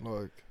 literally,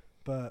 like.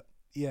 But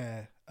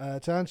yeah,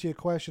 to answer your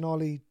question,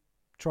 Ollie,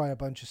 try a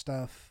bunch of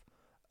stuff,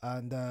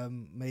 and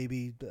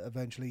maybe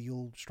eventually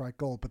you'll strike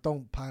gold. But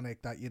don't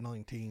panic that you're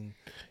 19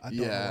 and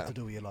don't know what to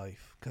do with your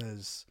life,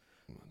 because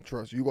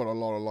trust you got a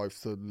lot of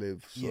life to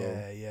live. So.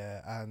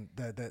 Yeah, and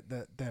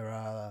there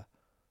are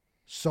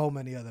so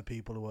many other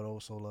people who are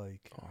also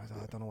like,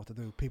 I don't know what to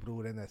do. People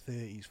who are in their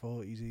 30s,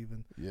 40s,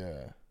 even.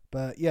 Yeah.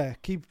 But yeah,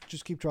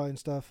 just keep trying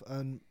stuff,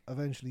 and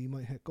eventually you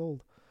might hit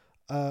gold.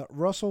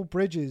 Russell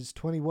Bridges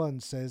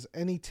 21 says,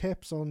 any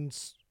tips on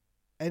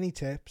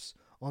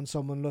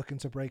someone looking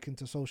to break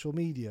into social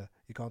media?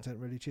 Your content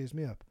really cheers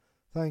me up.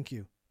 Thank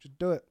you. Just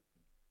do it.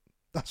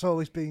 That's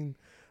always been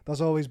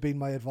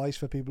my advice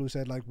for people who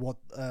said like, what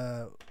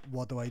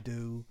do I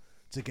do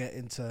to get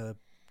into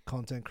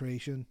content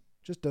creation?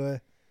 Just do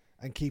it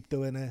and keep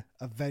doing it.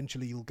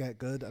 Eventually you'll get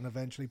good, and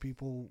eventually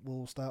people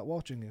will start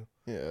watching you.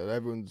 Yeah,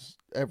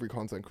 every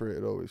content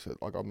creator always said,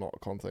 like, I'm not a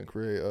content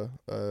creator,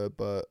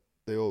 but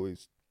they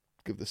always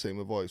give the same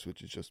advice,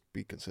 which is just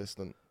be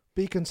consistent.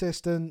 Be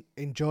consistent,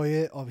 enjoy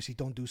it. Obviously,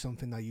 don't do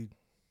something that you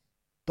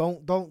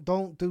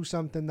don't do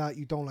something that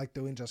you don't like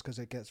doing just because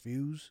it gets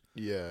views.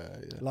 Yeah.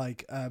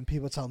 Like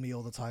people tell me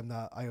all the time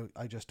that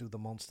I just do the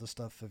monster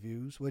stuff for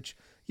views, which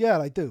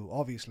I do.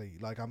 Obviously,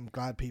 like I'm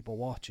glad people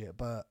watch it,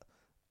 but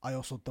I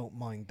also don't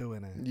mind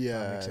doing it. Yeah,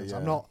 that makes sense.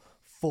 I'm not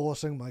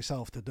forcing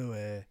myself to do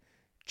it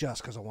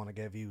just because I want to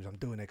get views. I'm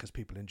doing it because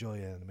people enjoy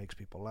it and it makes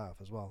people laugh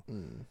as well.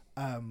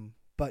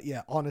 But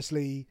yeah,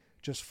 honestly,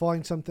 just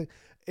find something.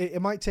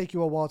 It might take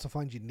you a while to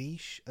find your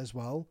niche as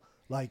well.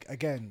 Like,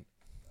 again,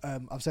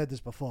 I've said this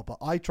before, but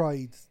I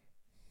tried...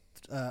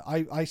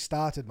 I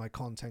started my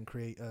content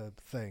creator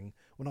thing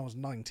when I was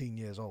 19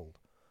 years old.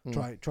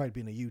 Tried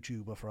being a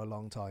YouTuber for a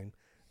long time.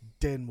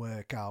 Didn't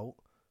work out.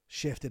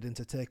 Shifted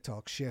into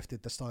TikTok.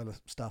 Shifted the style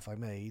of stuff I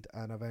made.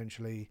 And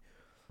eventually,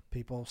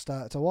 people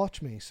started to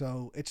watch me.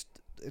 So,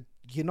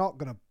 you're not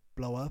going to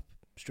blow up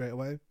straight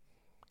away.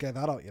 Get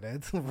that out your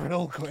head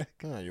real quick.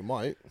 Yeah, you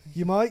might.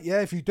 You might,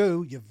 yeah. If you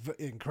do, you're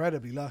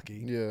incredibly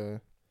lucky. Yeah.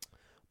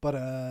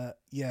 But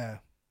yeah,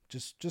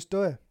 just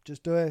do it.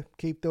 Just do it.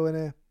 Keep doing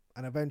it,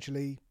 and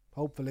eventually,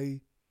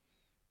 hopefully,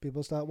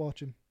 people start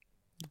watching.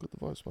 Good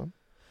advice, man.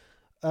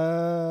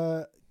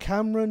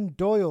 Cameron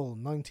Doyle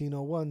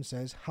 1901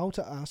 says, how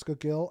to ask a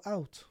girl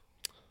out.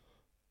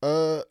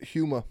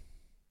 Humor.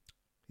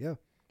 Yeah.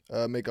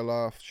 Make her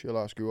laugh. She'll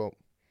ask you out.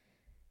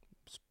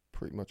 It's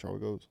pretty much how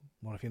it goes.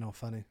 What if you're not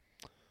funny?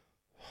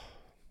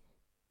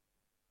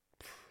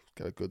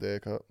 Get a good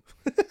haircut.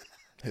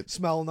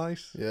 Smell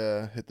nice.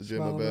 Yeah, hit the gym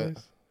Smell a bit.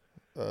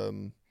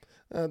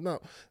 Nice.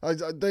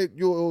 No,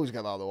 you'll always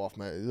get that off,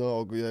 mate.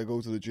 Oh, yeah,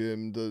 go to the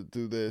gym,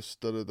 do this,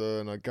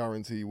 and I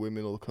guarantee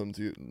women will come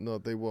to you. No,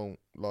 they won't.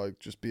 Like,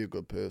 just be a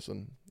good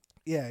person.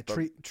 Yeah,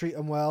 treat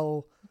them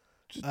well.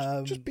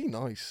 Just be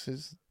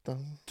nice.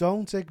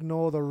 Don't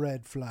ignore the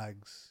red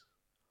flags.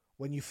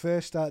 When you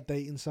first start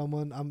dating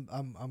someone,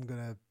 I'm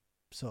gonna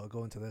sort of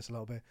go into this a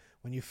little bit.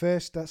 When you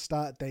first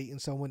start dating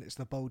someone, it's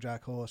the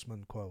BoJack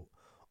Horseman quote: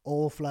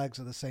 all flags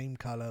are the same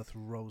color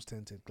through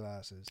rose-tinted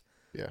glasses.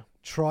 Yeah.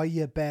 Try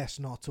your best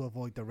not to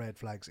avoid the red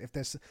flags. If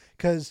there's,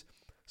 because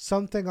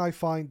something I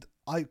find,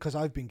 because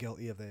I've been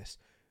guilty of this,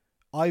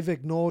 I've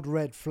ignored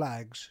red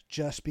flags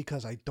just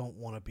because I don't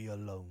want to be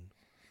alone.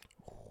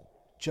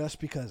 Just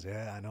because,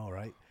 yeah, I know,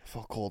 right? I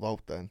felt called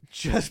out then.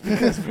 Just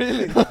because,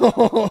 really.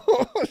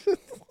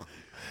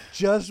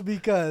 just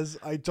because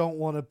I don't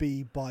want to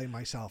be by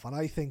myself. And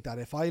I think that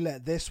if I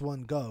let this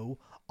one go,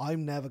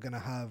 I'm never going to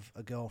have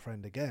a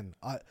girlfriend again.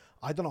 I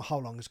don't know how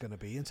long it's going to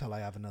be until I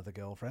have another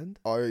girlfriend.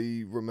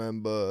 I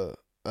remember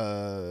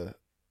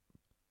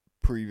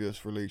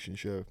previous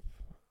relationship.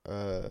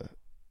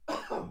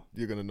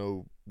 You're gonna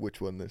know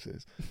which one this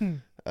is.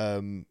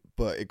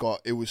 But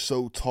it was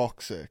so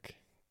toxic,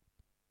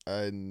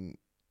 and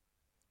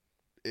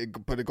it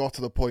got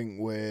to the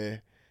point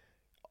where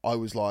I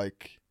was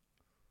like,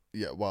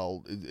 yeah,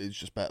 well, it's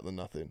just better than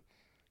nothing.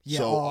 Yeah,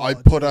 so I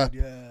put up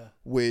yeah.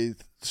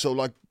 with, so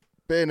like,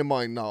 bearing in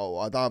mind now,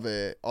 I'd have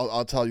it.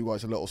 I'll tell you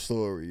guys a little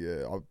story.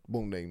 Yeah, I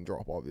won't name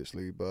drop,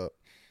 obviously, but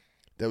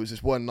there was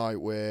this one night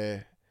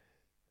where,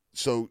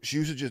 so she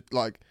used to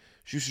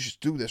just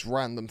do this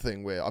random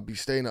thing where I'd be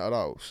staying at her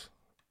house,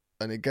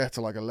 and it get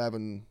to like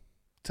 11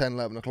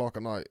 o'clock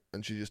at night,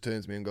 and she just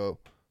turns to me and go,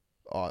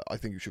 oh, I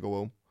think you should go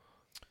home.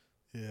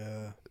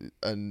 Yeah.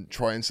 And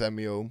try and send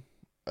me home,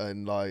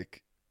 and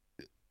like,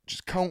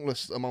 just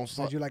countless amounts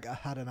of Did you like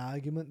had an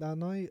argument that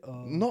night?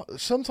 Or? Not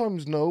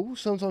sometimes, no.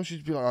 Sometimes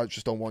she'd be like, I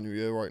just don't want you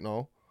here right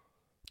now.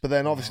 But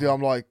then obviously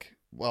I'm like,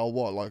 well,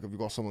 what? Like, have you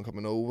got someone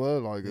coming over?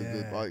 Like,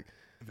 like,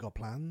 have you got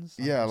plans?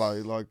 Yeah,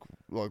 like,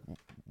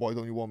 why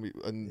don't you want me?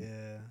 And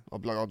yeah, I'll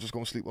be like, I'll just go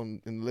and sleep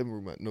in the living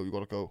room. No, you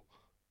gotta go.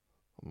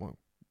 I'm like,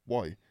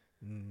 why?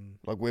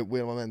 Like,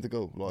 where am I meant to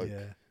go? Like,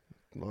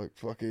 like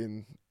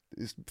fucking,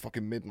 it's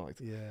fucking midnight.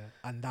 Yeah,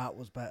 and that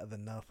was better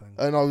than nothing.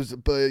 And I was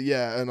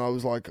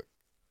like,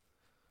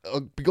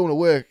 I'd be going to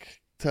work,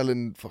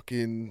 telling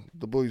fucking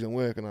the boys in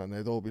work and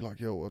they'd all be like,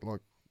 yo, what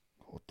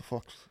the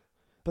fuck's...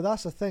 But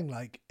that's the thing,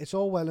 like, it's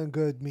all well and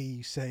good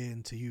me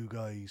saying to you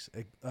guys,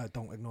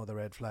 don't ignore the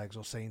red flags,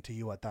 or saying to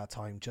you at that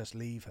time, just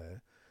leave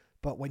her.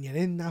 But when you're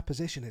in that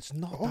position, it's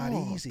not that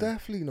easy.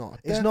 Definitely not.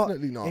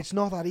 It's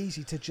not that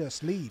easy to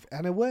just leave.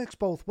 And it works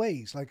both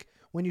ways. Like,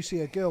 when you see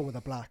a girl with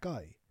a black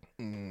eye.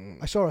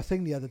 I saw a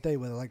thing the other day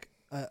where, like,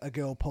 a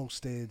girl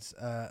posted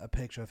a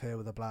picture of her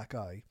with a black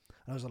eye.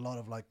 And there was a lot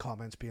of, like,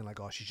 comments being like,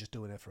 oh, she's just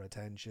doing it for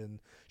attention.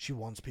 She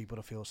wants people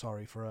to feel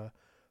sorry for her.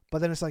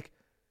 But then it's like,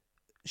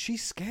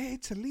 she's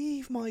scared to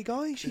leave, my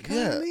guy. She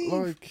can't leave.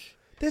 Like,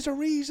 there's a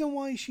reason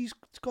why she's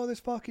got this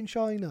fucking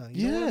shiner.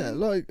 You know what I mean?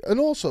 Like, and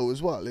also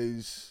as well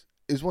is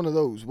one of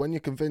those, when you're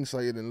convinced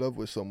that you're in love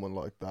with someone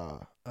like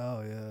that.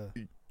 Oh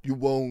yeah. You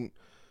won't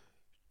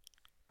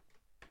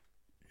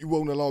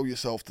allow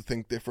yourself to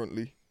think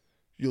differently.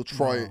 You'll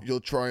try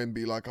and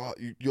be like,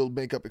 you'll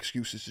make up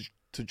excuses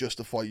to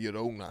justify your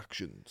own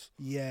actions.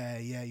 Yeah.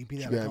 You'd be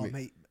there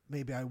like,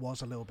 maybe I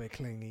was a little bit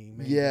clingy.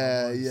 Maybe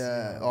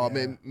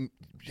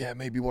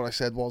maybe what I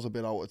said was a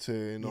bit out of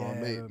turn, or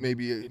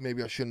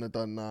maybe I shouldn't have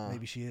done that.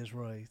 Maybe she is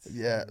right.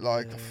 Yeah,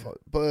 like,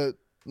 but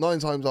 9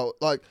 times out,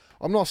 like,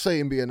 I'm not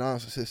saying be a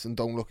narcissist and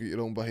don't look at your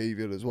own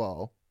behaviour as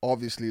well.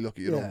 Obviously, look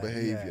at your own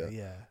behaviour.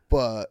 Yeah.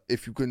 But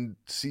if you can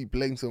see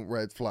blatant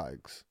red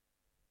flags,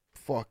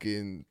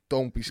 fucking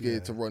don't be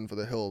scared to run for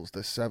the hills.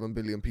 There's 7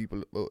 billion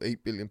people,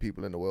 8 billion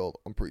people in the world.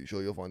 I'm pretty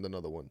sure you'll find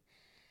another one.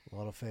 A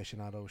lot of fish in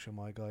that ocean,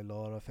 my guy. A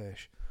lot of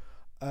fish.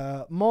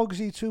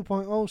 Mogsy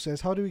 2.0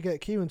 says, how do we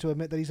get Kieran to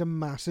admit that he's a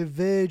massive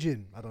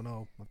virgin? I don't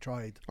know. I've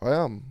tried. I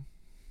am.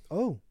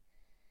 Oh.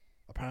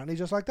 Apparently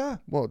just like that.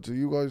 What, do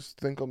you guys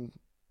think I'm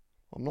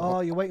not?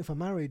 Oh, you're waiting for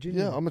marriage, aren't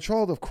you? Yeah, I'm a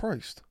child of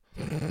Christ.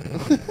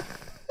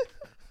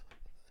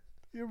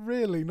 You're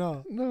really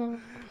not. No.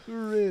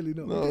 You're really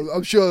not. No,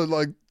 I'm sure,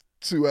 like,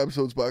 2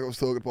 episodes back I was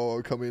talking about I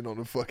would come in on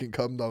a fucking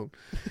come down.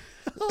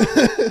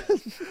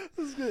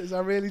 That's good. Is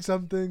that really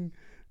something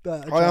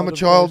that I am a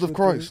child of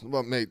Christ?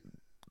 Well, mate,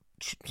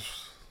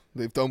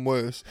 they've done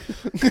worse.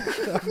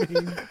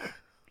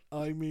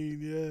 I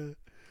mean,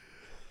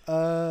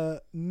 yeah.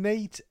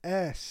 Nate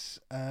S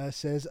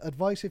says,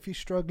 advice if you're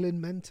struggling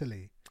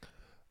mentally.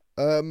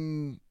 I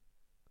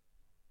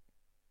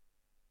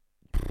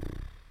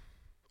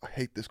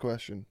hate this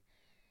question.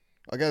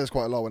 I get this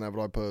quite a lot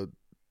whenever I put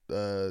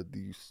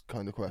these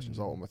kind of questions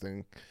out on my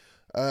thing.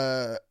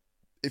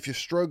 If you're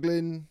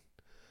struggling,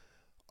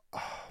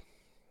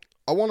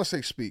 I want to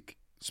say speak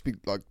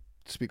about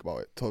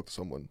it, talk to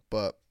someone,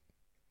 but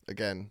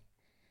again,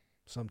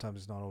 sometimes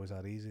it's not always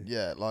that easy.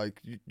 Yeah, like,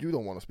 you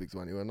don't want to speak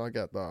to anyone, I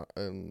get that,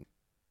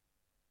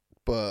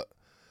 but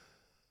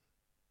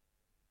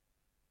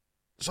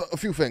so a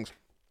few things.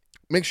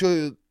 Make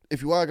sure,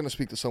 if you are going to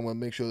speak to someone,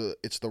 make sure that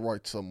it's the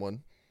right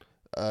someone,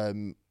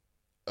 and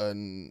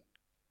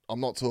I'm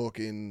not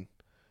talking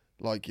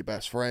like your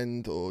best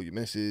friend or your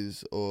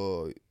missus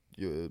or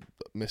your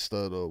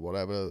mister or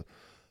whatever.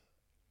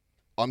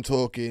 I'm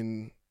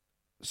talking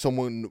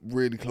someone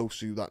really close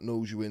to you that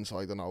knows you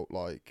inside and out,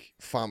 like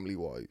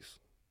family-wise,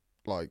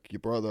 like your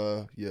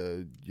brother,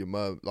 your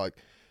mum. Like,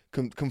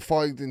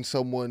 confide in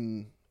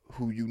someone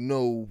who you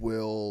know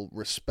will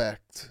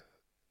respect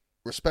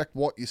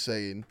what you're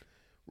saying,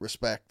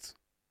 respect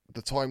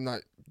the time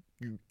that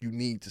you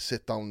need to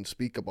sit down and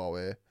speak about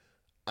it,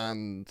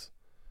 and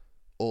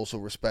also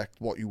respect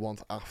what you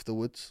want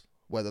afterwards,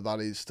 whether that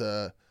is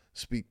to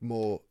speak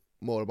more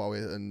about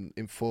it and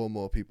inform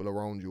more people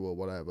around you or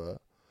whatever.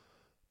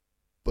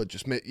 but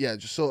just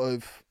sort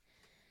of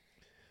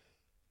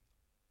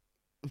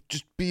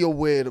just be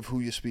aware of who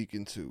you're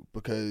speaking to,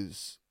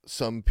 because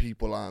some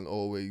people aren't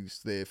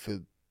always there for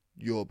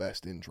your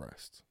best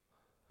interest.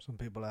 Some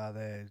people are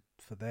there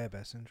for their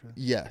best interest.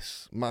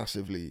 Yes,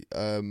 massively.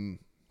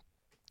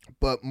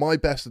 But my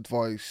best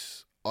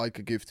advice I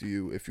could give to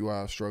you if you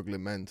are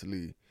struggling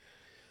mentally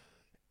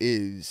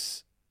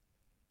is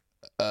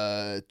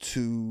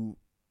to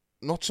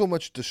not so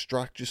much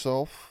distract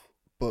yourself,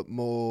 but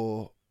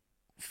more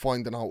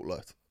find an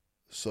outlet.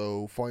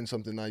 So find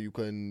something that you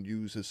can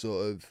use as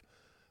sort of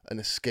an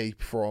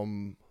escape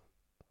from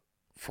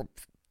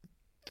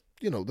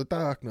the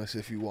darkness,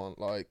 if you want,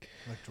 like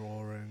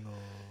drawing or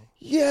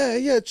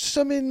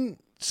something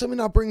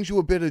that brings you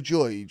a bit of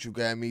joy. Do you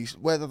get me?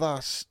 Whether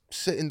that's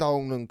sitting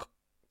down and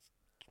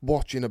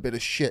watching a bit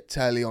of shit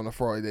telly on a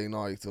Friday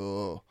night,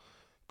 or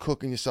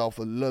cooking yourself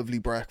a lovely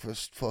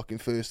breakfast fucking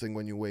first thing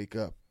when you wake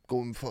up.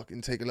 Go and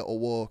fucking take a little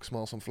walk,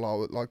 smell some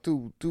flowers, like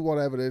do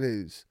whatever it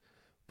is,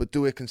 but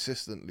do it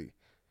consistently.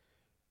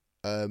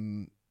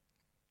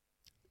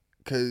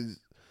 Because,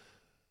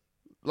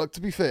 like,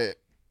 to be fair,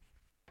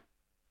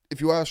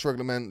 if you are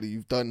struggling mentally,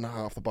 you've done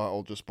half the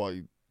battle just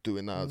by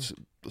doing that.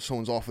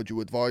 Someone's offered you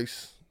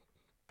advice.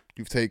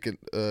 You've taken,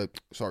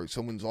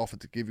 someone's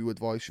offered to give you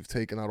advice. You've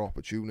taken that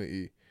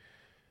opportunity.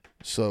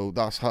 So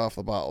that's half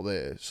the battle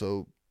there.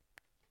 So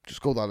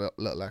just go that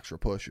little extra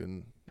push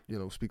and,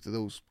 speak to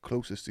those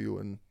closest to you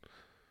and,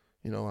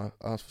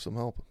 ask for some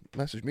help.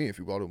 Message me if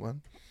you got it,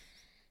 man.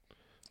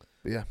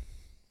 But yeah.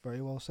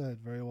 Very well said,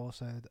 very well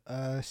said.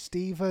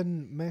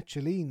 Stephen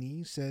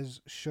Michelini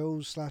says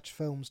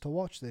shows/films to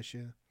watch this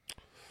year.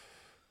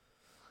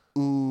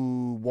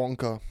 Ooh,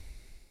 Wonka.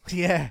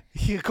 Yeah,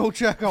 you go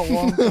check out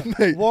Wonka.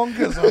 Mate.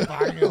 Wonka's a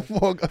banger.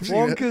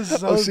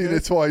 I've seen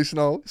it twice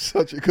now.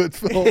 Such a good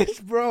film.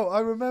 Bro, I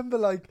remember,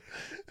 like,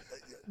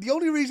 the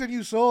only reason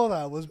you saw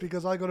that was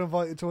because I got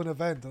invited to an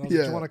event and I was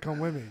like, do you want to come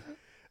with me?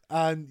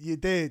 And you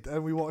did,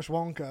 and we watched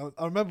Wonka.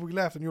 I remember we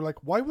left and you were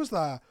like, why was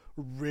that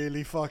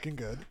really fucking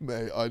good?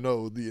 Mate, I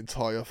know the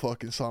entire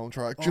fucking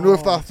soundtrack. Do you know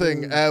if that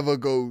thing ever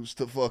goes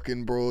to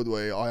fucking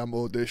Broadway, I am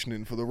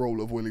auditioning for the role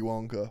of Willy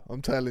Wonka.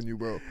 I'm telling you,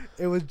 bro.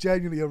 It was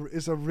genuinely,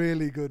 it's a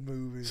really good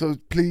movie. So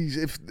please,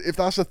 if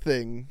that's a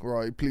thing,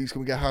 right, please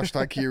can we get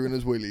hashtag Kieran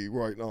as Willy?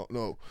 Right, no.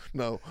 No,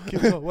 no.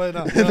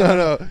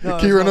 No,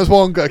 Kieran as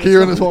Wonka.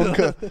 Kieran as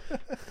Wonka.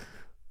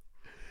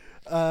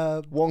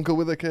 Wonka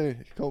with a K.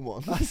 Come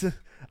on.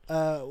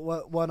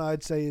 One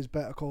I'd say is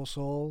Better Call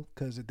Saul,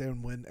 because it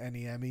didn't win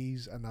any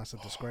Emmys, and that's a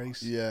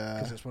disgrace. Yeah,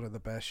 because it's one of the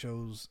best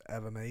shows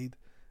ever made.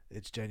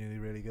 It's genuinely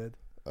really good.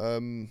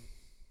 That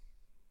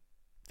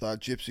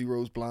Gypsy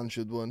Rose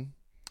Blanchard one.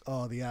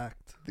 Oh, The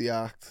Act. The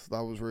Act,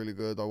 that was really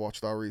good. I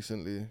watched that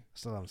recently.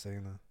 Still haven't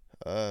seen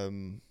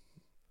that.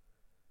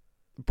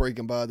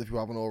 Breaking Bad, if you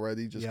haven't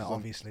already. Just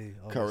obviously.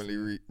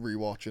 Currently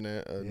rewatching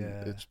it,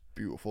 and it's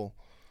beautiful.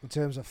 In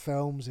terms of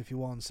films, if you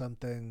want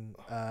something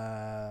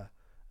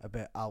a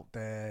bit out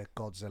there,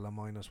 Godzilla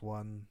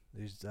 -1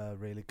 is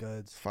really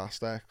good.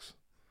 Fast X.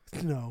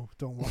 No,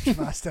 don't watch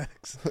Fast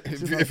X.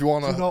 if you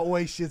want to, do not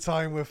waste your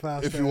time with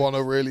Fast X. If you want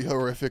a really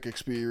horrific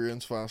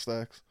experience, Fast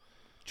X.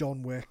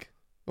 John Wick.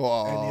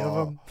 Oh, any of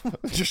them.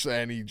 Just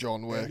any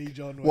John Wick. Any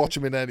John Wick. Watch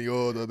them in any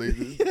order.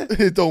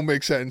 It don't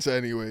make sense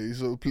anyway,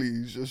 so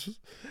please just...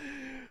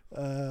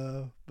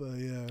 But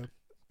yeah.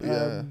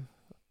 Yeah.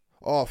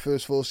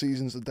 First 4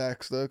 seasons of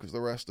Dexter, because the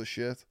rest are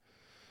shit.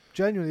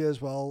 Genuinely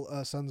as well,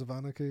 Sons of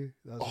Anarchy.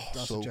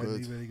 That's so a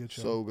genuinely good. really good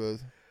show. So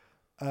good.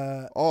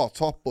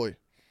 Top Boy.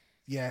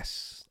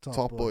 Yes,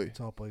 Top Boy.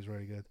 Top Boy's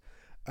really good.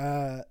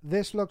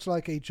 This looks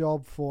like a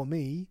job for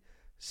me.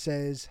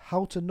 Says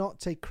how to not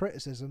take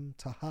criticism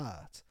to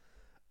heart,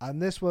 and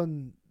this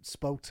one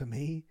spoke to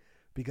me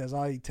because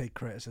I take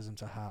criticism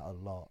to heart a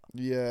lot.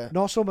 Yeah.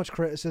 Not so much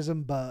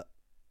criticism, but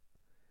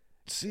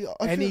see,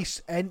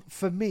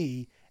 for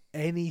me,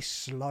 any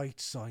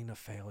slight sign of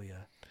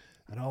failure,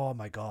 and oh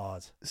my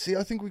god. See,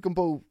 I think we can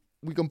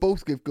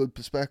both give good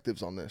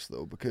perspectives on this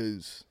though,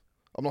 because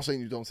I'm not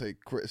saying you don't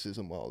take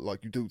criticism well.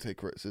 Like, you do take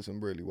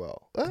criticism really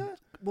well.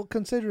 Well,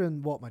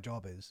 considering what my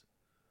job is,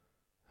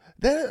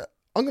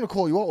 I'm going to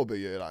call you out a bit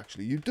here,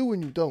 actually. You do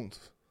and you don't.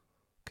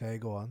 Okay,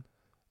 go on.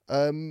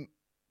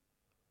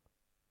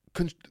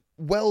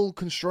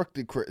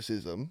 Well-constructed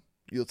criticism,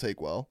 you'll take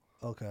well.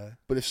 Okay.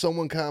 But if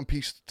someone can't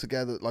piece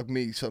together, like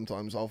me,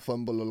 sometimes I'll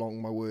fumble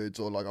along my words,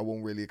 or like I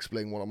won't really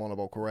explain what I'm on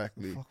about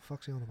correctly. What the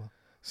fuck's he on about?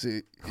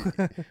 See,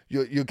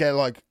 you get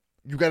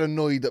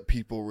annoyed at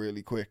people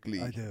really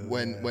quickly. I do,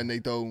 when they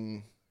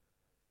don't...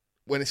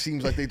 When it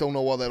seems like they don't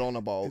know what they're on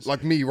about.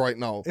 Like me right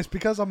now. It's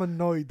because I'm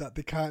annoyed that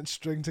they can't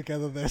string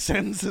together their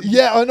sentences.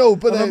 Yeah, I know,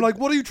 but I'm like,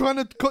 what are you trying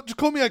to... Just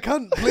call me a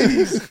cunt,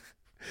 please.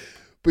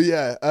 But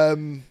yeah,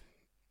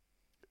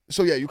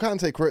 so yeah, you can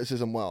take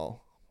criticism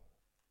well.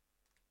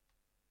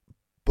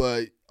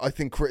 But I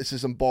think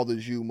criticism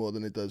bothers you more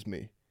than it does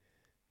me.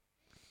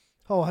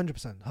 Oh,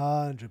 100%.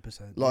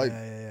 100%. Like,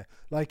 yeah.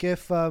 Like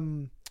if...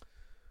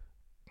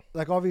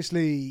 like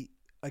obviously,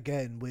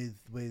 again, with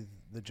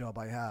the job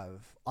I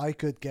have, I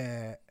could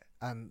get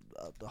and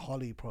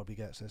Holly probably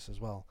gets this as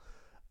well,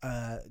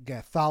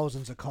 get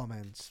thousands of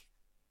comments.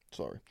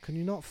 Sorry. Can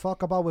you not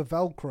fuck about with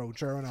Velcro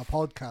during our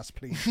podcast,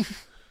 please?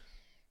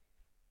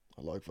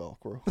 I like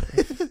Velcro.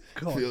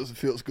 God,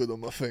 feels good on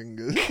my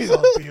fingers.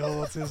 God, the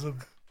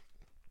autism.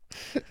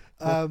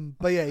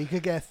 But yeah, you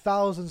could get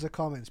thousands of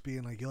comments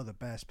being like, "You're the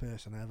best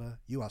person ever.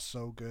 You are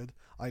so good.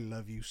 I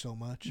love you so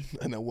much."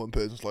 And then one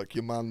person's like,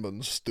 "Your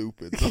man's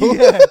stupid."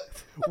 Yeah,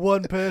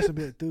 one person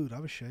be like, "Dude,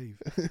 have a shave."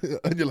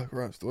 And you're like,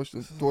 "Right, do I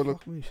look?"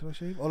 Fuck me, should I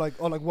shave? Or like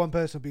one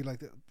person be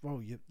like, "Bro,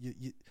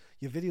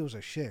 your videos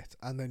are shit,"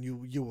 and then you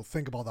will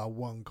think about that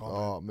one comment.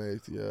 Oh,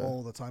 mate, yeah.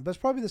 All the time. But it's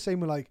probably the same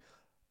with like,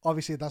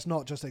 obviously that's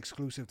not just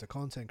exclusive to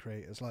content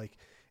creators. Like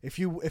if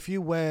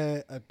you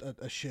wear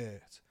a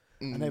shirt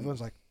and everyone's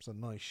like, "It's a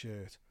nice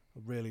shirt, a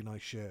really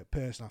nice shirt,"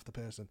 person after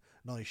person,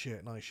 nice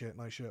shirt, nice shirt,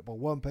 nice shirt. But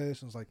one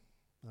person's like,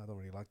 "I don't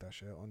really like that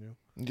shirt on you."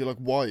 And you're like,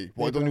 "Why?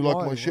 Why Yeah, don't but you like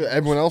why? my shirt? What-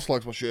 Everyone else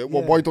likes my shirt.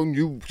 Well, Yeah. why don't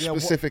you Yeah,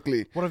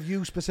 specifically?" What have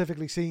you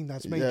specifically seen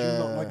that's made you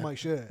not like my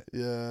shirt?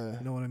 Yeah.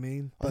 You know what I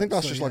mean? I think But,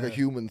 that's so, just like a yeah.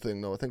 human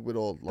thing, though. I think we'd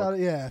all like.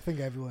 Yeah, I think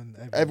everyone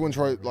Everyone's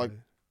does right, that, like-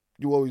 really.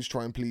 You always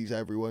try and please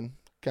everyone.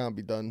 Can't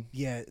be done.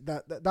 Yeah,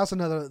 that's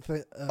another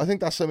thing. I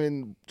think that's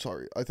something.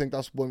 Sorry, I think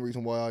that's one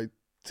reason why I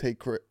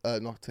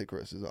not take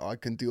criticism. I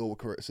can deal with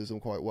criticism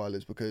quite well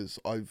is because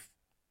I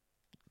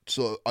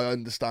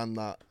understand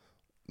that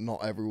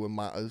not everyone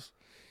matters.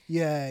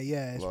 Yeah.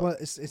 It's Like- well,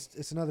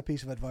 it's another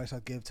piece of advice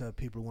I'd give to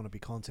people who want to be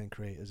content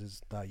creators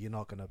is that you're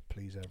not gonna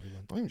please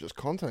everyone. Not even just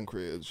content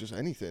creators, just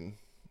anything.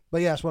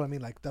 But yeah, that's what I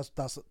mean. Like that's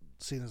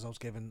seen as I was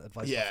giving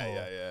advice before.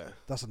 yeah.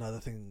 That's another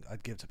thing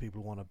I'd give to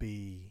people who want to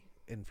be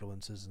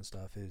influencers and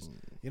stuff is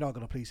you're not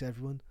gonna please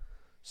everyone,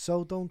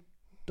 so don't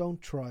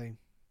try.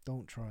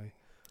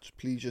 Just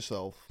please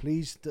yourself.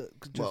 Please,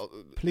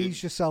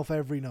 please yourself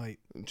every night.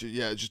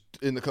 Just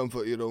in the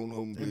comfort of your own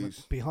home, In the-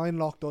 please. behind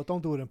locked doors.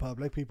 Don't do it in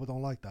public. People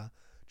don't like that.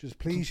 Just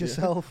please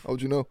yourself.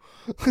 How'd you know?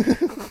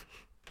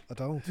 I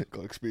don't.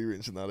 Got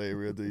experience in that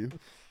area, do you?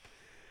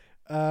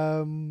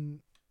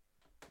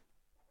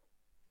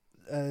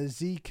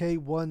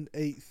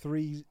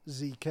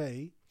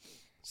 ZK183ZK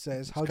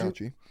says, It's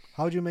catchy.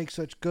 how do you make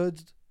such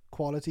good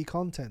quality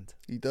content?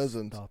 He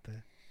doesn't. Stop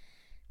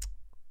it.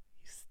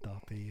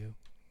 Stop it, you.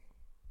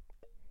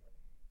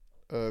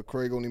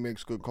 Craig only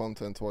makes good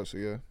content twice a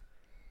year,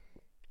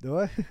 Do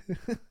I?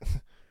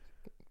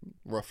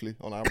 roughly,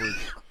 on average.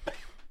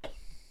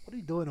 What are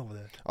you doing over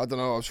there? I don't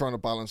know. I was trying to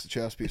balance the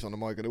chess piece on the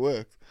mic and it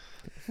worked.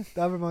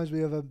 That reminds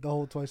me of the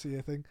whole twice a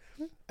year thing.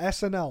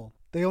 SNL,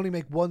 they only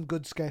make one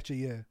good sketch a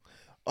year.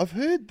 I've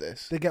heard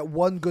this. They get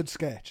one good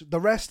sketch. The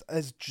rest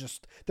is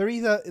just they're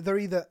either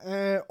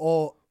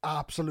or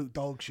absolute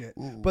dog shit.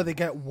 Ooh. But they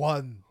get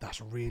one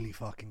that's really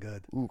fucking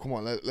good. Ooh, come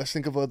on. Let's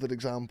think of other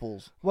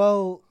examples.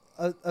 Well,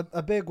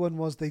 a big one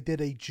was they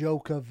did a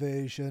Joker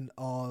version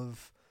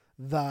of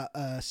that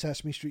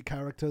Sesame Street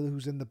character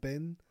who's in the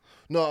bin.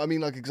 No, I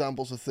mean like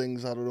examples of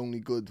things that are only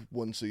good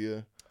once a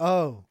year.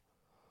 Oh.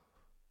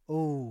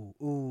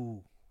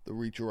 Ooh. The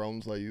reach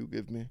arounds that you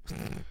give me.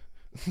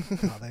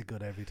 Oh, they're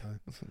good every time.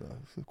 It's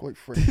quite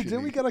French.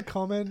 Didn't we get a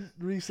comment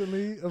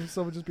recently of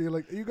someone just being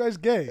like, "Are you guys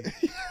gay?"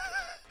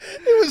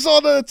 It was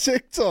on a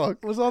TikTok.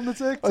 It was on the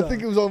TikTok. I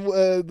think it was on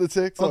the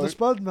TikTok. on the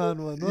Spudman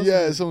one. Wasn't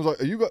Yeah, it? someone's like,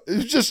 it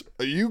was just,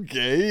 "Are you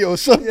gay?" or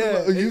something. Yeah,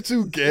 like, "Are you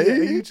two gay?" Yeah,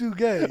 are you two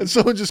gay? And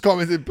someone just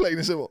commented plain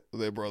and simple,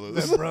 "They're brothers."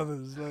 They're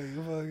brothers, like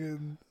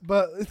fucking.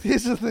 But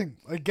here's the thing,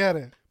 I get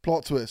it.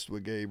 Plot twist: we're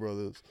gay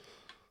brothers.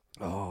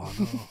 Oh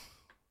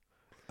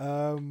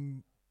no.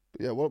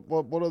 But yeah,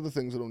 what other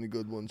things are only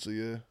good once a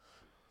year?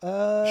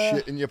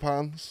 Shit in your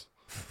pants.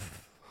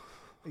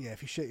 Yeah,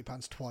 if you shit your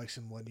pants twice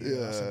in 1 year,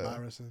 that's Yeah.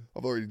 embarrassing.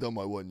 I've already done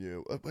my 1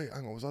 year. Wait,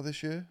 hang on, was that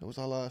this year? Or was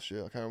that last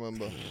year? I can't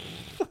remember.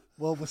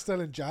 Well, we're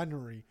still in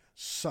January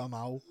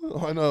somehow.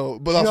 I know,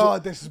 but that's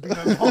God, this has been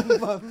a long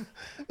month.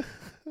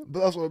 but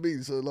that's what I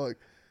mean. So like,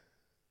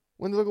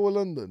 when did I go to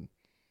London?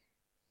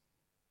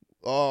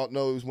 Oh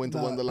no, it was Winter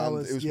No, Wonderland. that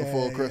was- It was yeah,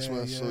 before yeah,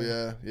 Christmas. So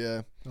yeah.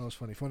 yeah. That was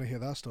funny. If you want to hear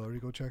that story,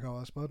 go check out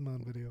our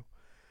Spudman video.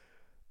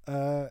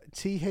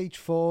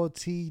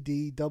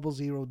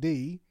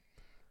 TH4TD00D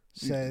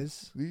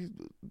says These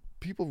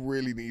people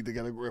really need to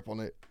get a grip on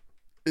it.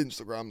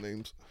 Instagram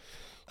names.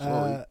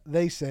 Sorry.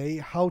 they say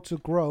how to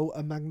grow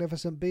a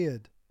magnificent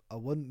beard. I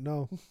wouldn't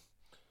know.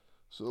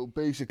 So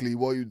basically,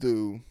 what you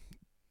do,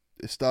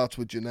 it starts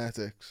with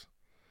genetics.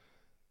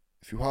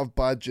 If you have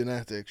bad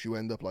genetics, you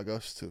end up like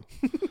us two.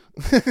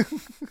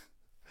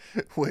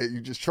 Where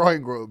you just try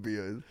and grow a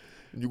beard,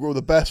 and you grow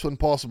the best one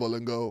possible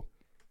and go,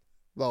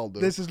 that'll do.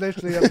 This is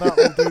literally a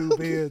that'll do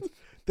beard.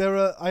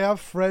 I have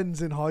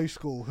friends in high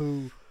school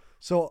who,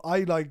 so I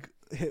like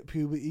hit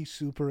puberty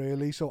super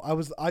early. So I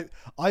was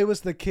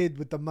the kid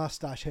with the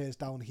mustache hairs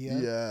down here.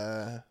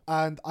 Yeah.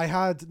 And I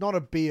had not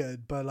a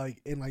beard, but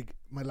like in like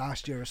my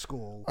last year of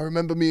school. I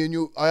remember me and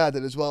you, I had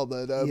it as well.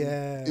 That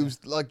Yeah. It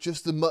was like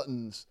just the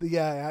muttons.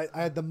 Yeah,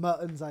 I had the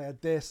muttons, I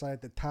had this, I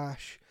had the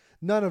tash.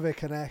 None of it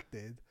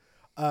connected.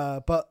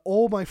 But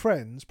all my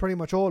friends, pretty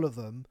much all of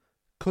them,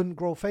 couldn't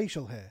grow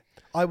facial hair.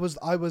 I was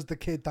the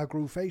kid that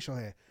grew facial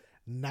hair.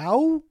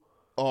 Now,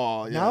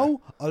 Oh, yeah. now,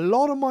 a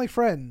lot of my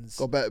friends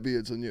Got better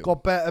beards than you.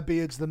 got better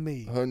beards than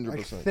me. 100%.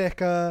 Like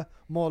thicker,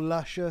 more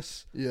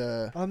luscious.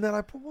 Yeah. And then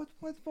why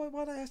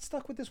am I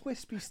stuck with this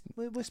wispy shit?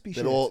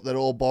 They're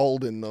all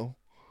balding, though.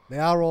 They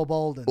are all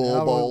balding. All They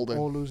are balding.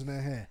 all losing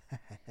their hair.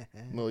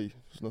 No, there's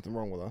nothing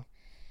wrong with that.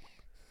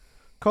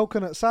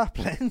 Coconut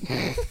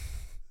Sapling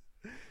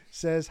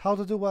says, how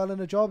to do well in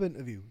a job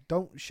interview.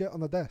 Don't shit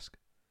on the desk.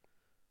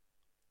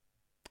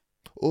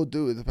 Oh,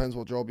 dude, it depends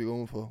what job you're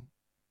going for.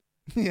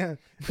 Yeah.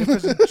 If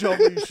there's a job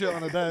where you shit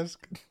on a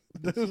desk.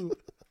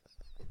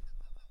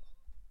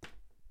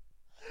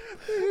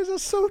 These are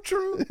so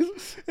true.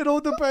 It all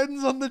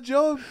depends on the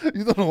job.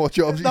 You don't know what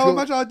jobs Now you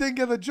imagine I didn't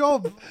get a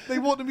job. They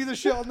wanted me to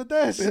shit on the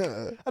desk.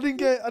 Yeah. I didn't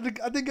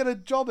get a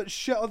job at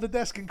Shit on the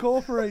Desk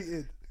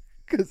Incorporated.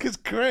 Because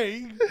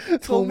Craig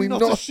told me not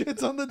to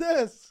shit on the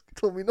desk.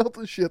 Told me not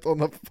to shit on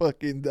the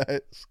fucking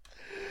desk.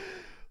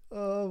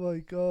 Oh my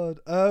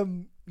god.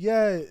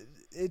 Yeah,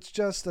 it's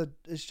just a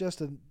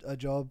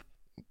job.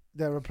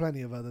 There are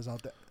plenty of others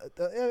out there.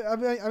 I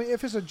mean,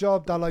 if it's a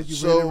job that like you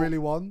really, really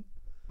want.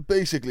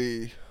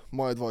 Basically,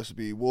 my advice would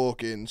be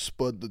walk in,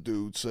 spud the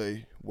dude,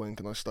 say, when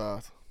can I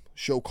start?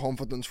 Show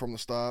confidence from the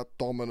start,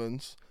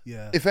 dominance.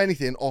 Yeah. If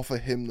anything, offer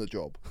him the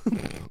job.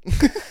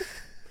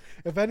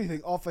 If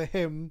anything, offer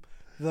him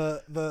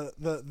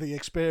the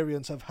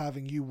experience of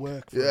having you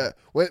work for Yeah.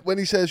 him. When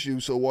he says to you,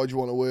 so why do you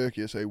want to work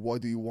here? Say, why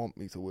do you want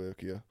me to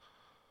work here?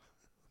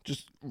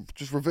 Just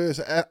reverse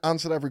it.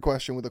 Answer every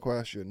question with a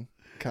question.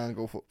 Can't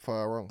go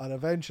far wrong. And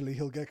eventually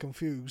he'll get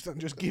confused and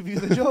just give you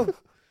the job.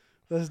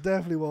 That's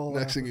definitely what will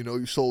Next thing you know,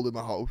 you sold him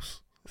a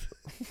house.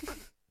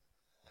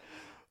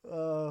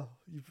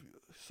 You've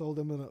sold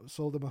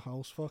him a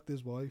house, fucked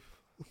his wife,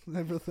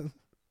 everything.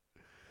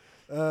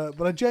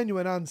 But a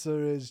genuine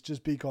answer is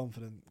just be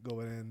confident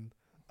going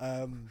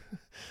in.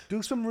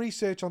 Do some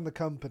research on the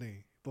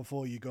company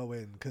before you go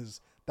in,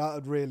 because that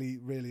would really,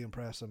 really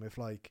impress them if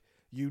like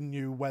you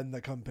knew when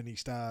the company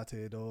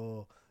started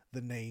or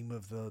the name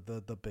of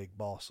the big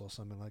boss or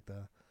something like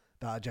that.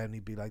 That'd generally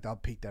be like,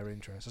 that'd pique their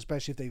interest,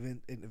 especially if they've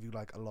interviewed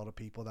like a lot of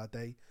people that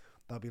day.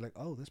 That'd be like,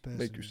 oh, this person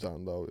Make you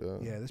stand out, yeah.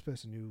 Yeah, this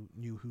person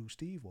knew who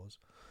Steve was.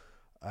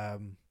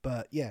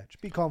 But yeah, just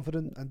be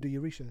confident and do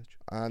your research.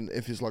 And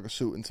if it's like a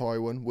suit and tie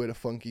one, wear a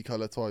funky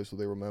colour tie so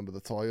they remember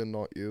the tie and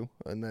not you,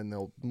 and then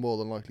they'll more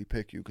than likely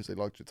pick you because they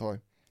liked your tie.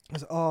 I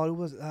was like, oh, it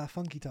was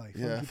funky tie.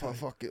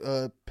 Fuck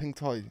it, pink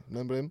tie.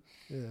 Remember him?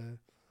 Yeah.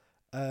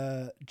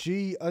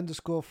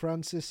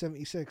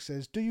 G_Francis76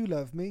 says, do you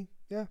love me?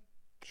 Yeah.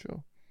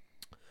 Sure.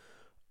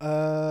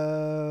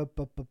 A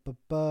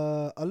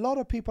lot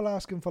of people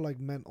asking for like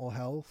mental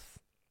health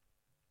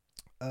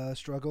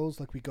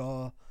struggles. Like we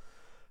got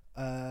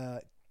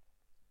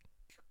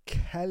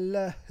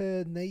Kelleher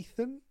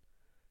Nathan.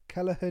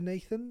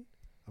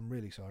 I'm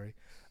really sorry.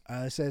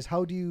 Says,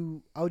 how do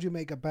you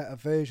make a better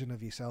version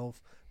of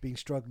yourself? Been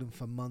struggling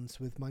for months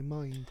with my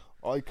mind.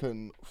 I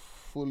can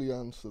fully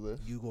answer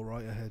this. You go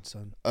right ahead,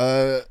 son.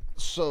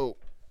 So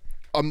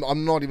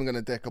I'm not even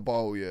gonna dick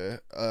about you.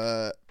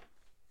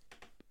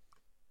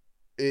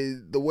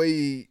 The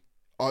way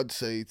I'd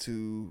say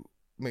to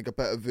make a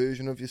better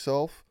version of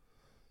yourself,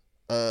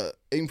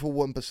 aim for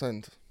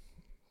 1%.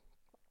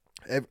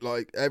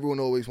 Everyone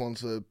always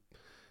wants to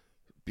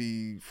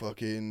be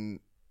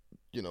fucking,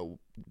 the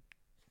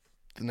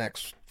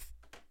next.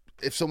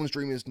 If someone's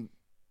dream is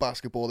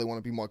basketball, they want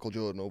to be Michael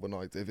Jordan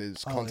overnight. If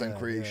it's content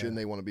creation,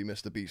 they want to be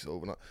Mr. Beast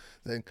overnight.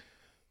 Then,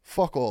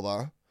 fuck all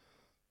that.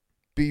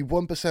 Be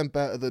 1%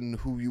 better than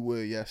who you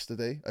were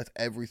yesterday at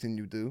everything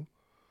you do.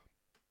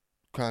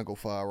 Can't go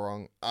far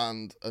wrong.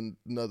 And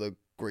another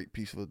great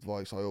piece of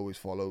advice I always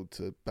follow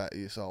to better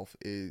yourself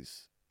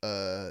is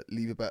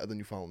leave it better than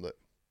you found it,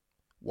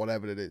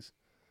 whatever it is.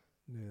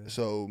 Yeah.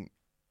 So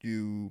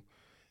you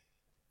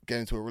get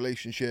into a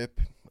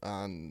relationship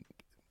and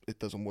it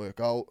doesn't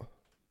work out,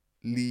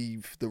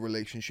 leave the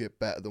relationship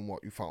better than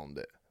what you found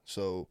it.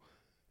 So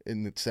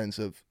in the sense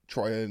of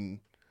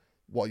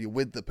while you're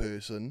with the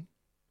person,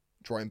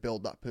 try and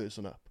build that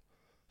person up.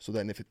 So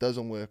then if it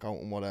doesn't work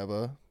out and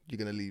whatever, you're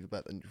going to leave it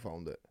better than you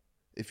found it.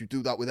 If you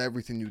do that with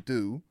everything you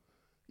do,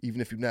 even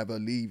if you never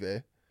leave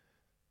it,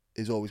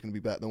 it's always going to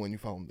be better than when you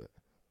found it.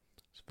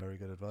 It's very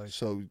good advice.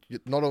 So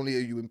not only are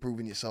you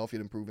improving yourself,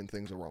 you're improving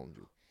things around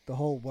you. The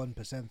whole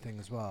 1% thing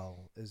as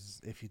well is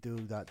if you do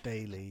that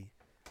daily,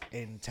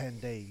 in 10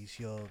 days,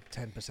 you're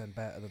 10%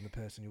 better than the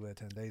person you were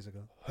 10 days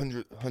ago.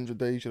 100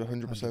 days, you're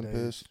 100%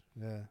 person.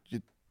 Yeah.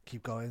 You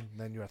keep going,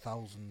 then you're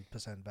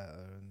 1,000%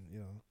 better, and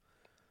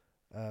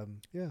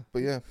yeah.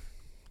 But yeah.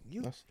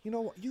 You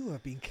know what? You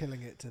have been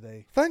killing it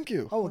today. Thank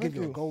you. I will give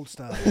you a gold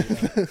star.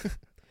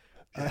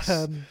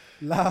 Yes.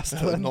 Last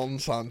one.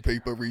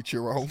 Non-sandpaper reach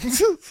around.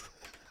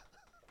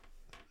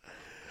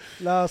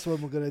 Last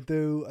one we're going to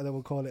do, and then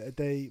we'll call it a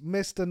day.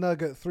 Mr.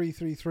 Nugget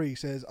 333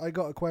 says, I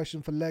got a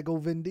question for Lego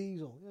Vin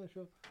Diesel. Yeah,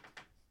 sure.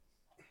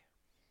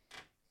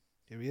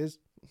 Here he is.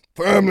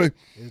 Family.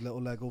 Here's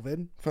little Lego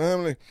Vin.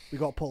 Family. We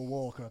got Paul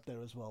Walker up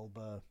there as well,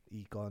 but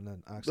he gone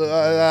and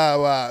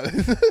accidentally. Wow.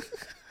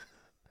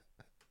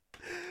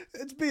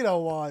 It's been a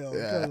while.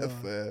 Yeah, Come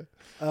on.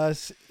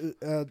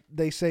 fair.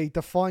 They say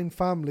define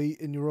family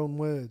in your own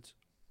words.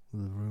 The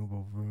thing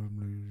about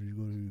family,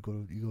 you gotta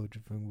be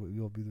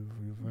there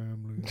for your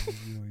family.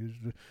 You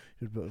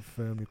just got a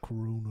family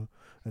Corona,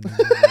 and then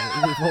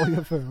with all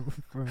your family,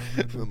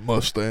 The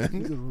Mustang.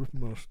 you got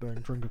a Mustang,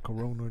 drink a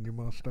Corona in your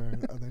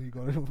Mustang, and then you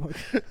got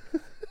to.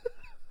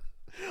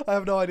 I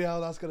have no idea how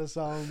that's gonna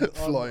sound.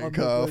 Flying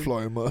car,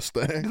 flying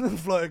Mustang.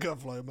 flying car,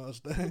 flying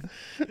Mustang.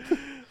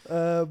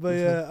 But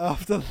yeah,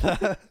 after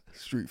that,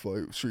 Street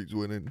fight, streets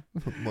winning.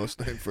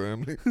 Mustang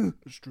family. the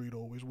street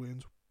always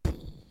wins.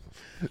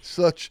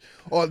 That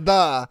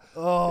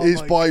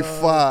is my by God.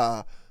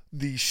 far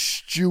the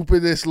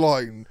stupidest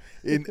line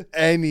in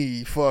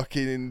any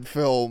fucking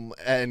film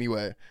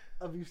anywhere.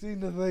 Have you seen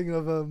the thing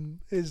of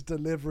his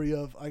delivery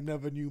of "I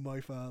never knew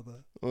my father"?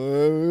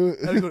 Uh,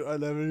 And he goes, "I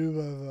never knew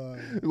my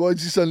father." Why'd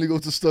you suddenly go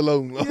to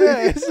Stallone? Like?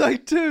 Yeah, it's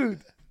like,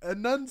 dude,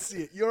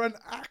 enunciate. You're an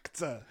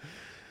actor.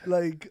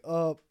 Like,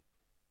 what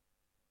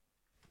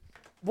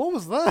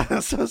was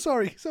that? So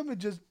sorry.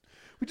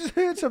 We just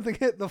heard something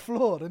hit the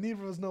floor, and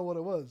neither of us know what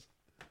it was.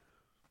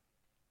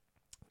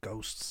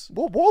 Ghosts.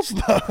 What was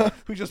that?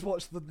 We just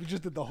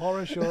did the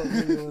horror short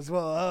video as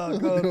well. Oh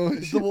god, No,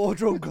 it's the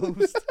wardrobe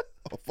ghost.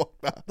 Oh, fuck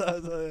that.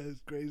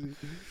 That's crazy.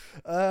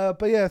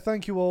 But yeah,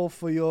 thank you all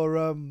for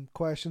your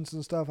questions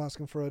and stuff,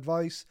 asking for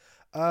advice.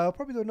 I'll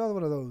probably do another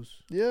one of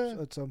those. Yeah.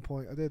 At some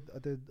point. I did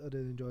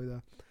enjoy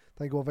that.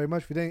 Thank you all very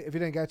much. If you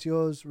didn't get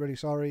yours, really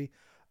sorry.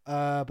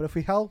 But if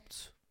we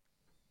helped,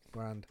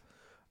 grand.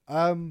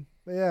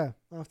 But yeah,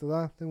 after that,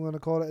 I think we're gonna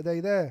call it a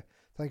day there.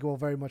 Thank you all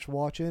very much for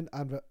watching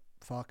and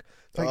fuck.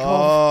 Thank you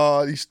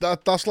all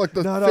That's like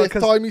the No,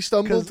 fifth time he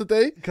stumbled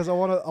today. because I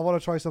wanna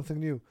try something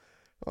new.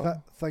 Oh.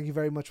 Thank you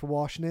very much for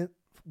watching it.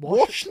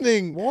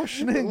 Washing.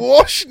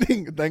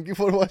 Washing. Thank you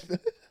for watching.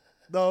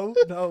 No.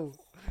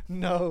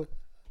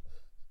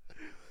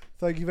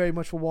 Thank you very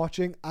much for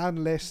watching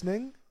and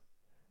listening.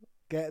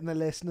 Getting the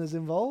listeners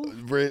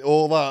involved.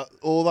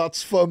 All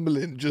that's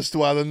fumbling just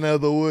to add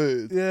another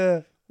word.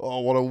 Yeah.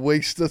 Oh, what a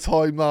waste of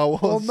time that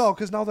was. Well, no,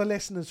 because now the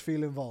listeners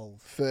feel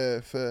involved.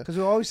 Fair. Because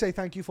we always say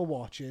thank you for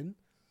watching.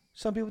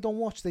 Some people don't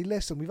watch, they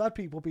listen. We've had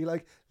people be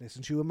like,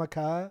 listen to you in my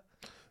car.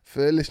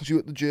 Fair, listen to you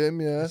at the gym,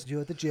 yeah. Listen to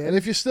you at the gym. And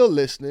if you're still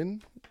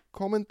listening,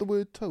 comment the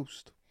word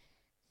toast.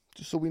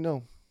 Just so we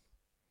know.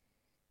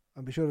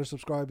 And be sure to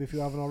subscribe if you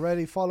haven't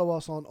already. Follow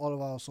us on all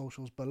of our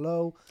socials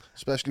below.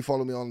 Especially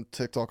follow me on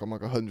TikTok. I'm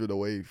like 100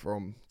 away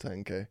from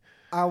 10k.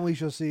 And we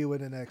shall see you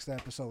in the next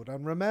episode.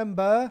 And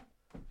remember,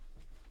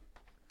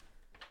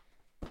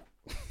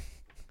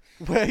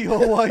 wear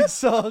your white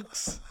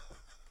socks.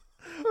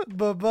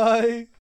 Bye-bye.